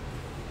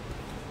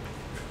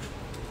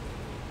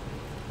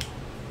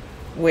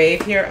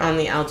 Wave here on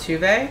the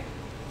Altuve.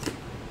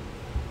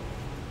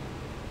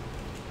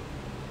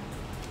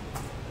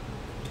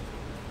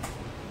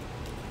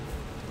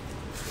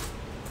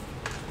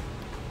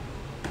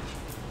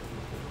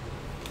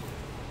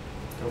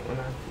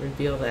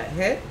 reveal that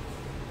hit.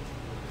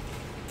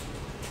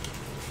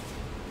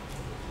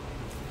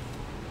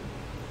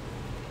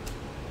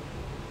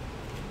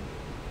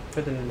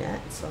 For the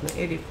Mets on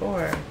the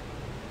 84.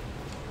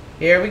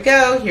 Here we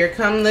go. Here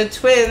come the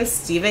Twins.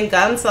 Steven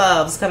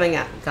Gonsalves coming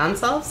out.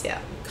 Gonsalves? Yeah.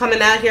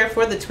 Coming out here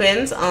for the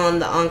Twins on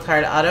the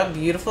on-card auto.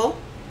 Beautiful.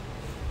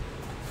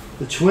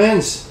 The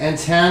Twins and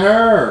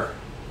Tanner.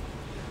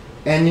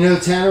 And you know,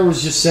 Tanner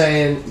was just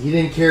saying he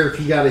didn't care if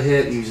he got a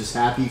hit. He was just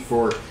happy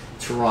for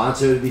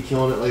Toronto to be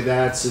killing it like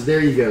that. So there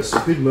you go.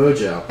 So good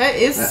mojo. That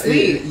is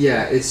sweet.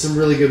 Yeah, it's some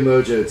really good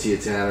mojo to you,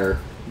 Tanner.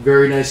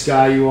 Very nice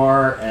guy you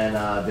are. And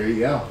there you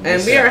go. And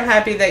nice we are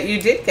happy that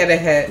you did get a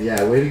hit.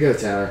 Yeah, way to go,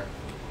 Tanner.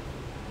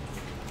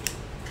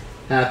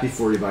 Happy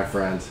for you, my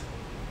friend.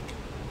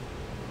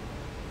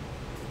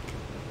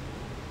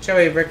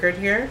 Joey Rickard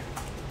here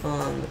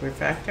on the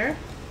refractor.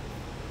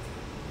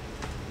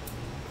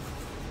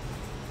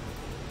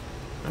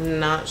 I'm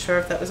not sure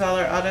if that was all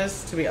our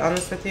autos, to be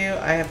honest with you.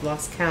 I have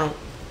lost count.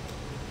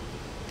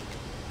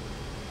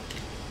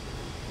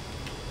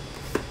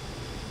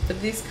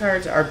 But these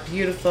cards are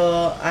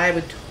beautiful. I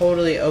would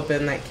totally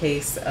open that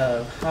case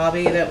of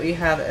Hobby that we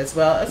have as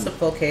well. It's a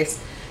full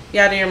case.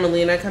 Yadier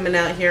Molina coming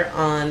out here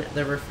on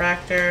the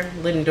refractor.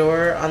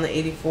 Lindor on the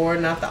 84.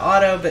 Not the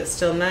auto, but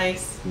still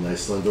nice.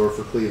 Nice Lindor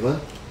for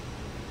Cleveland.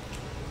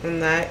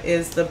 And that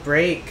is the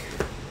break.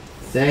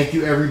 Thank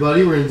you,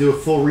 everybody. We're going to do a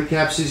full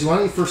recap. Susie, why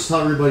don't you first tell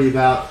everybody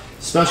about,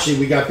 especially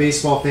we got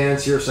baseball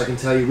fans here, so I can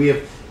tell you we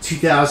have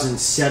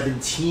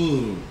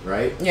 2017,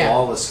 right? Yeah.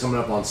 Flawless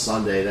coming up on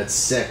Sunday. That's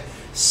sick.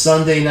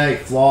 Sunday night,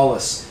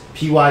 Flawless.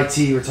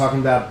 PYT, we're talking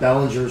about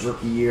Bellinger's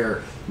rookie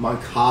year.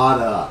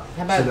 Moncada.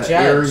 How about Judge?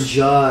 Aaron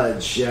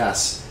Judge,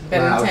 yes.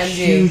 Benintendi. Wow,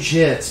 huge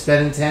hits.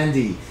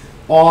 Benintendi.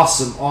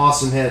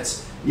 Awesome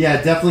hits.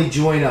 Yeah, definitely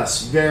join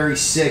us. Very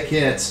sick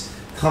hits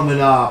coming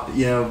up.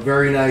 You know,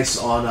 very nice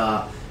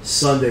on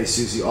Sunday,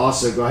 Susie.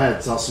 Also, go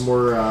ahead. Tell some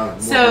more.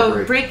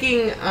 So,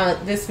 breaking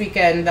this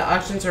weekend, the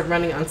auctions are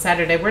running on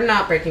Saturday. We're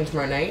not breaking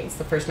tomorrow night. It's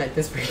the first night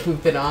this week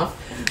we've been off.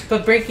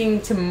 But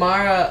breaking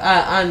tomorrow,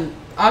 on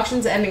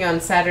auctions ending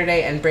on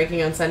Saturday and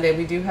breaking on Sunday,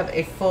 we do have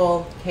a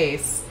full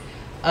case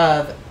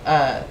of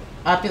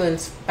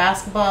Opulence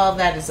Basketball.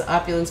 That is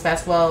Opulence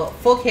Basketball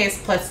full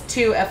case plus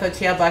 2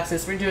 FOTL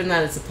boxes. We're doing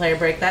that as a player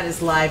break. That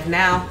is live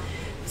now.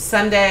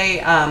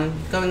 Sunday,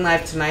 going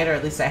live tonight, or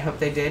at least I hope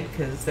they did,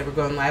 because they were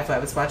going live while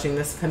I was watching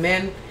this come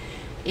in,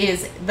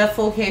 is the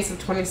full case of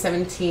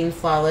 2017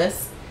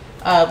 Flawless.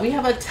 We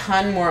have a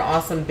ton more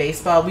awesome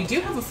baseball. We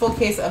do have a full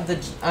case of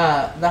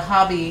the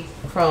Hobby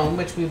Chrome,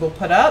 which we will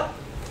put up.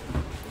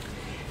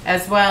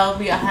 As well,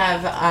 we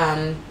have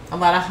a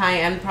lot of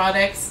high-end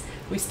products.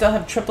 We still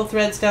have triple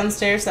threads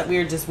downstairs that we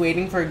are just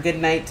waiting for a good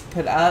night to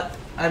put up.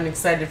 I'm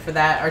excited for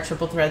that. Our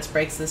triple threads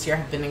breaks this year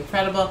have been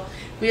incredible.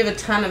 We have a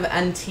ton of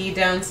NT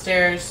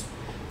downstairs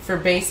for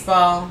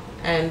baseball,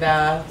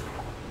 and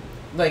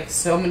like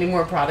so many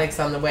more products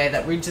on the way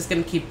that we're just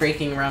going to keep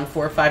breaking around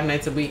 4 or 5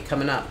 nights a week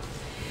coming up.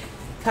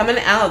 Coming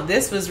out,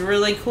 this was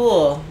really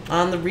cool.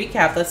 On the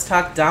recap, let's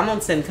talk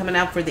Donaldson coming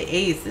out for the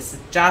A's. This is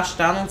Josh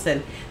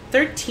Donaldson.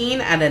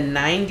 13 out of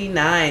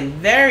 99.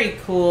 Very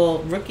cool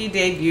rookie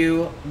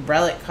debut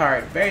relic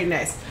card. Very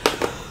nice.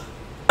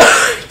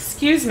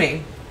 Excuse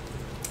me.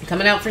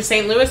 Coming out for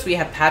St. Louis, we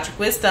have Patrick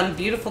Wisdom.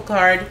 Beautiful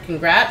card.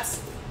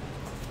 Congrats.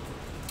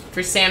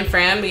 For San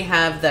Fran, we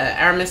have the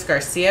Aramis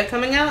Garcia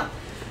coming out.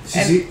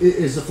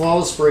 Is the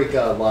Flawless break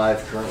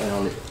live currently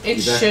on the It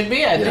eBay? Should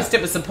be. At least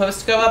it was supposed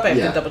to go up. I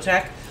have to double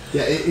check.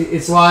 Yeah,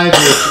 it's live.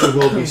 It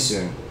will be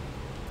soon.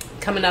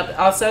 Coming up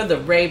also, the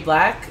Ray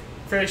Black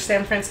for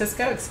San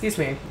Francisco. Excuse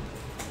me.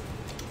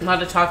 A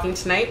lot of talking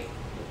tonight.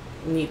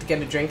 Need to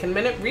get a drink in a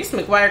minute. Reese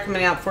McGuire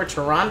coming out for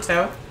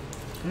Toronto.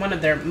 One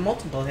of their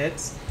multiple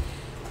hits.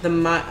 The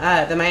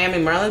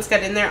Miami Marlins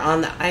got in there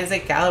on the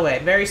Isaac Galloway.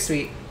 Very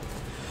sweet.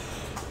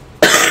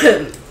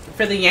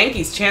 For the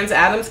Yankees, Chance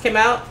Adams came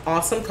out.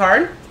 Awesome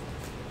card.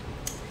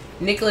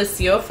 Nicholas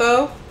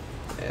Ciofo.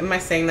 Am I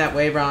saying that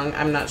way wrong?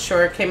 I'm not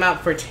sure. Came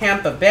out for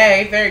Tampa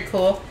Bay. Very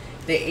cool.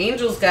 The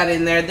Angels got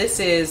in there. This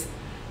is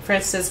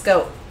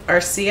Francisco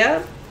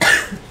Arcia.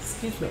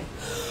 Excuse me.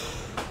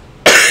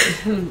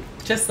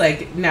 Just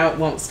like now it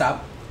won't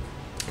stop.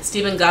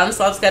 Steven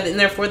Gonsalves got in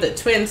there for the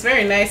Twins.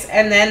 Very nice.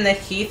 And then the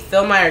Heath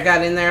Philmeyer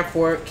got in there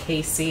for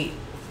KC.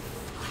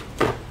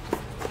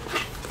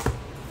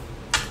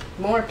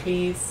 More,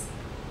 please.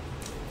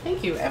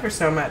 Thank you ever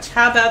so much.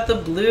 How about the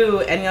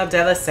blue Enyel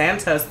De Los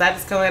Santos? That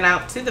is going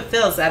out to the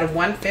Phils out of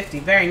 150.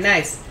 Very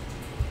nice.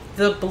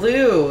 The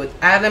blue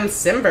Adam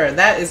Simber.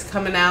 That is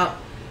coming out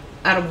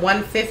of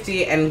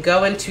 150 and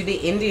going to the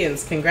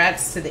Indians.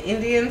 Congrats to the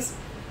Indians.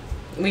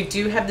 We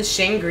do have the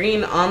Shane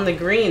Green on the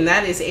green.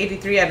 That is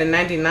 83 out of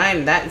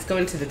 99. That is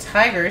going to the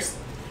Tigers.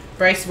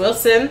 Bryce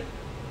Wilson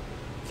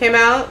came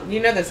out. You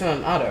know that's not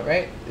an auto,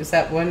 right? Is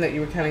that one that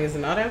you were counting as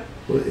an auto?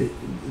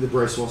 The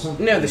Bryce Wilson?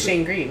 No, the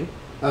Shane Green.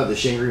 Oh, the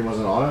Shane Green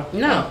wasn't auto?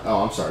 No.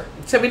 Oh, I'm sorry.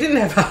 So we didn't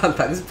have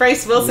autos.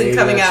 Bryce Wilson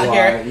coming out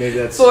here Maybe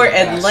that's for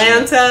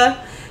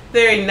Atlanta.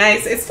 Very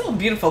nice. It's still a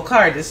beautiful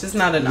card. It's just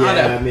not an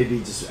Yeah, auto. maybe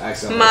just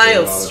accidentally.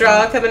 Miles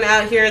Straw coming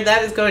out here.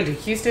 That is going to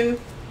Houston.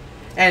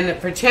 And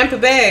for Tampa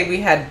Bay,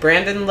 we had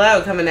Brandon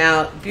Lowe coming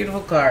out.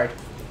 Beautiful card.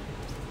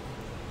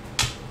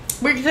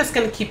 We're just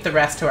going to keep the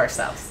rest to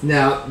ourselves.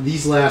 Now,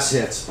 these last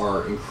hits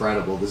are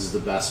incredible. This is the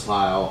best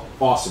pile.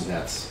 Awesome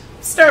hits.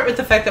 Start with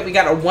the fact that we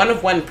got a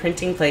 1-of-1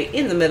 printing plate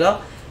in the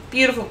middle.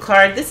 Beautiful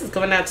card. This is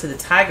going out to the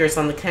Tigers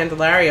on the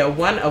Candelario.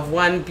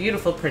 1-of-1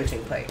 beautiful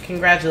printing plate.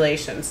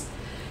 Congratulations.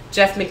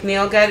 Jeff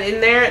McNeil got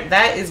in there.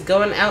 That is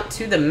going out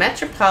to the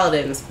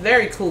Metropolitans.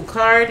 Very cool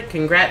card.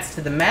 Congrats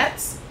to the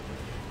Mets.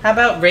 How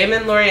about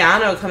Raymond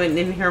Laureano coming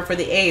in here for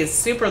the A's?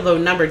 Super low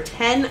number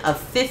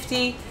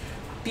 10/50.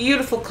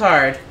 Beautiful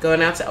card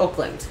going out to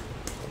Oakland.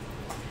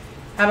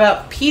 How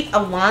about Pete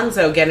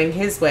Alonso getting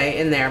his way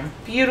in there?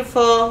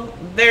 Beautiful.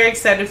 Very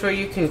excited for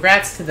you.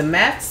 Congrats to the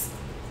Mets.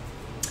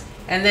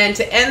 And then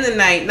to end the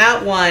night,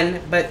 not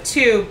one, but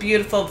two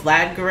beautiful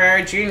Vlad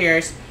Guerrero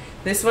Jr.'s.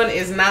 This one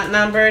is not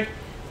numbered.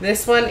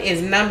 This one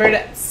is numbered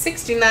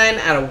 69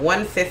 out of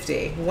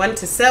 150. One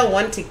to sell,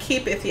 one to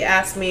keep, if you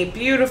ask me.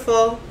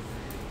 Beautiful.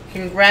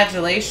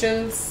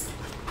 Congratulations.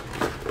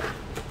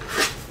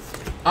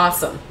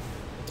 Awesome.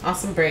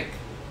 Awesome break.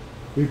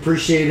 We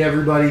appreciate it,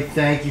 everybody.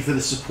 Thank you for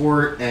the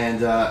support.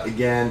 And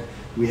again,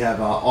 we have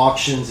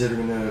auctions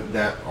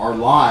that are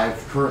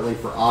live currently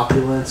for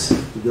Opulence.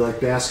 If you like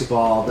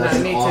basketball, that's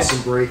an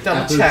awesome break.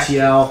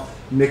 FOTL,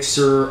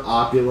 Mixer,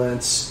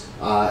 Opulence.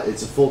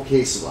 It's a full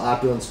case of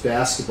Opulence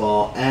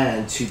basketball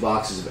and 2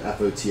 boxes of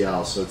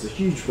FOTL. So it's a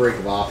huge break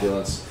of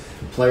Opulence.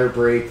 Player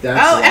break. That's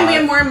live. And we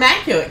have more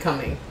Immaculate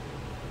coming.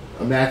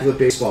 Immaculate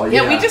baseball.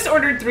 Yeah, we just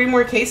ordered 3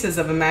 more cases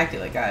of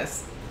Immaculate,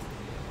 guys.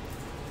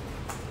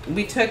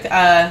 We took,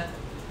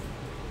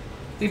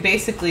 we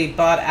basically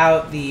bought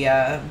out the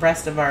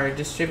rest of our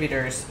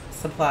distributor's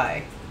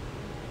supply.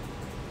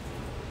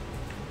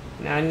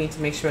 Now I need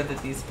to make sure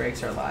that these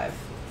breaks are live.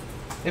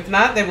 If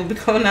not, they will be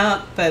going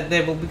up, but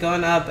they will be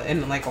going up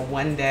in like a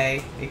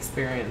 1-day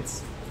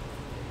experience,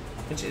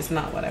 which is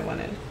not what I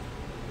wanted.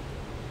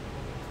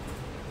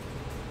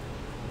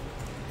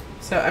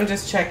 So I'm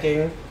just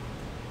checking.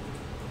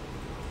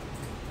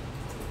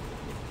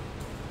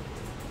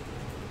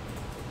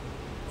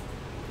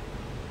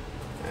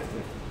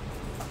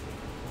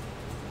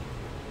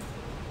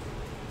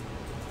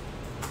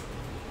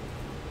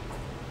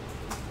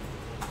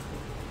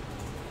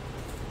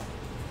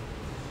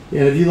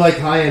 And if you like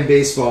high-end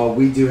baseball,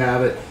 we do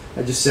have it.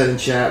 I just said in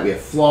chat, we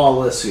have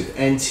Flawless, we have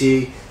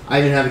NT. I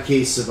even have a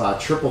case of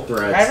Triple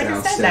Threads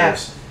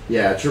downstairs.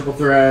 Yeah, Triple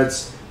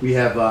Threads. We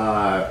have,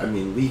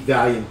 Leaf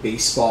Valiant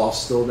Baseball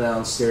still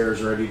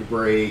downstairs, ready to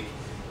break.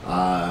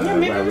 Yeah,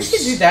 maybe we should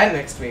do that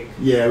next week.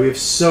 Yeah, we have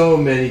so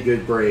many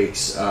good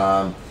breaks.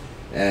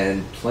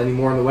 And plenty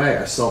more on the way.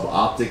 I still have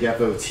Optic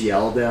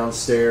FOTL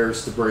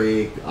downstairs to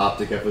break.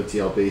 Optic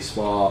FOTL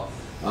Baseball.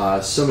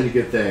 So many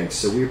good things.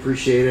 So we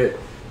appreciate it.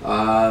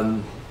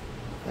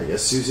 I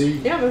guess, Susie?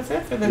 Yeah, that's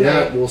it for the night.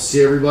 Yeah, we'll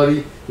see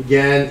everybody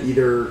again.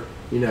 Either,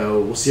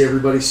 we'll see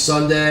everybody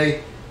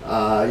Sunday,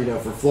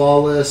 for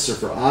Flawless or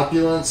for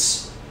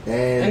Opulence.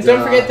 And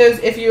don't forget those,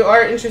 if you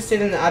are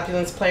interested in the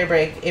Opulence player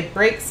break, it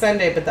breaks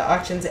Sunday, but the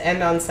auctions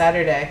end on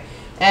Saturday.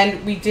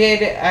 And we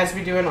did, as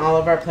we do in all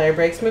of our player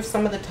breaks, move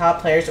some of the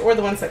top players, or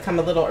the ones that come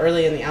a little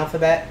early in the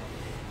alphabet,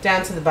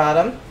 down to the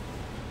bottom.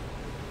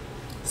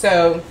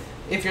 So,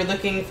 if you're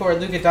looking for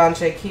Luka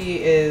Doncic,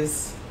 he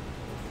is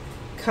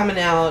coming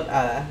out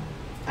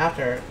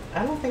after.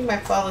 I don't think my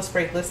Flawless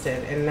break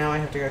listed, and now I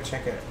have to go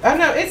check it. Oh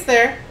no, it's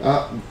there.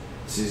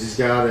 Susie's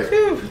got it.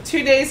 Whew,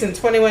 2 days and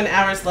 21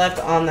 hours left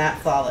on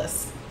that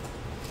Flawless.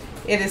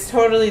 It is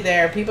totally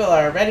there. People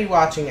are already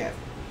watching it.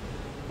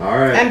 All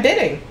right. And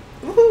bidding.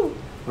 Woohoo!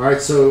 All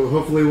right, so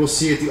hopefully we'll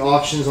see you at the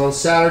auctions on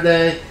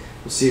Saturday.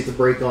 We'll see you at the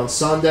break on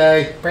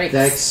Sunday. Breaks.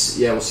 Thanks.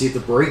 Yeah, we'll see you at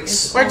the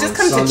breaks. Or just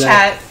come Sunday. to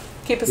chat.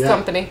 Keep us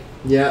company.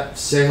 Yeah,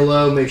 say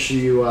hello. Make sure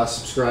you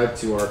subscribe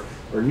to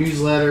our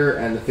newsletter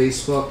and the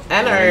Facebook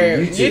and our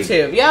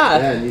YouTube.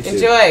 Yeah. YouTube.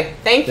 Enjoy.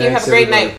 Thanks, you. Have a great night.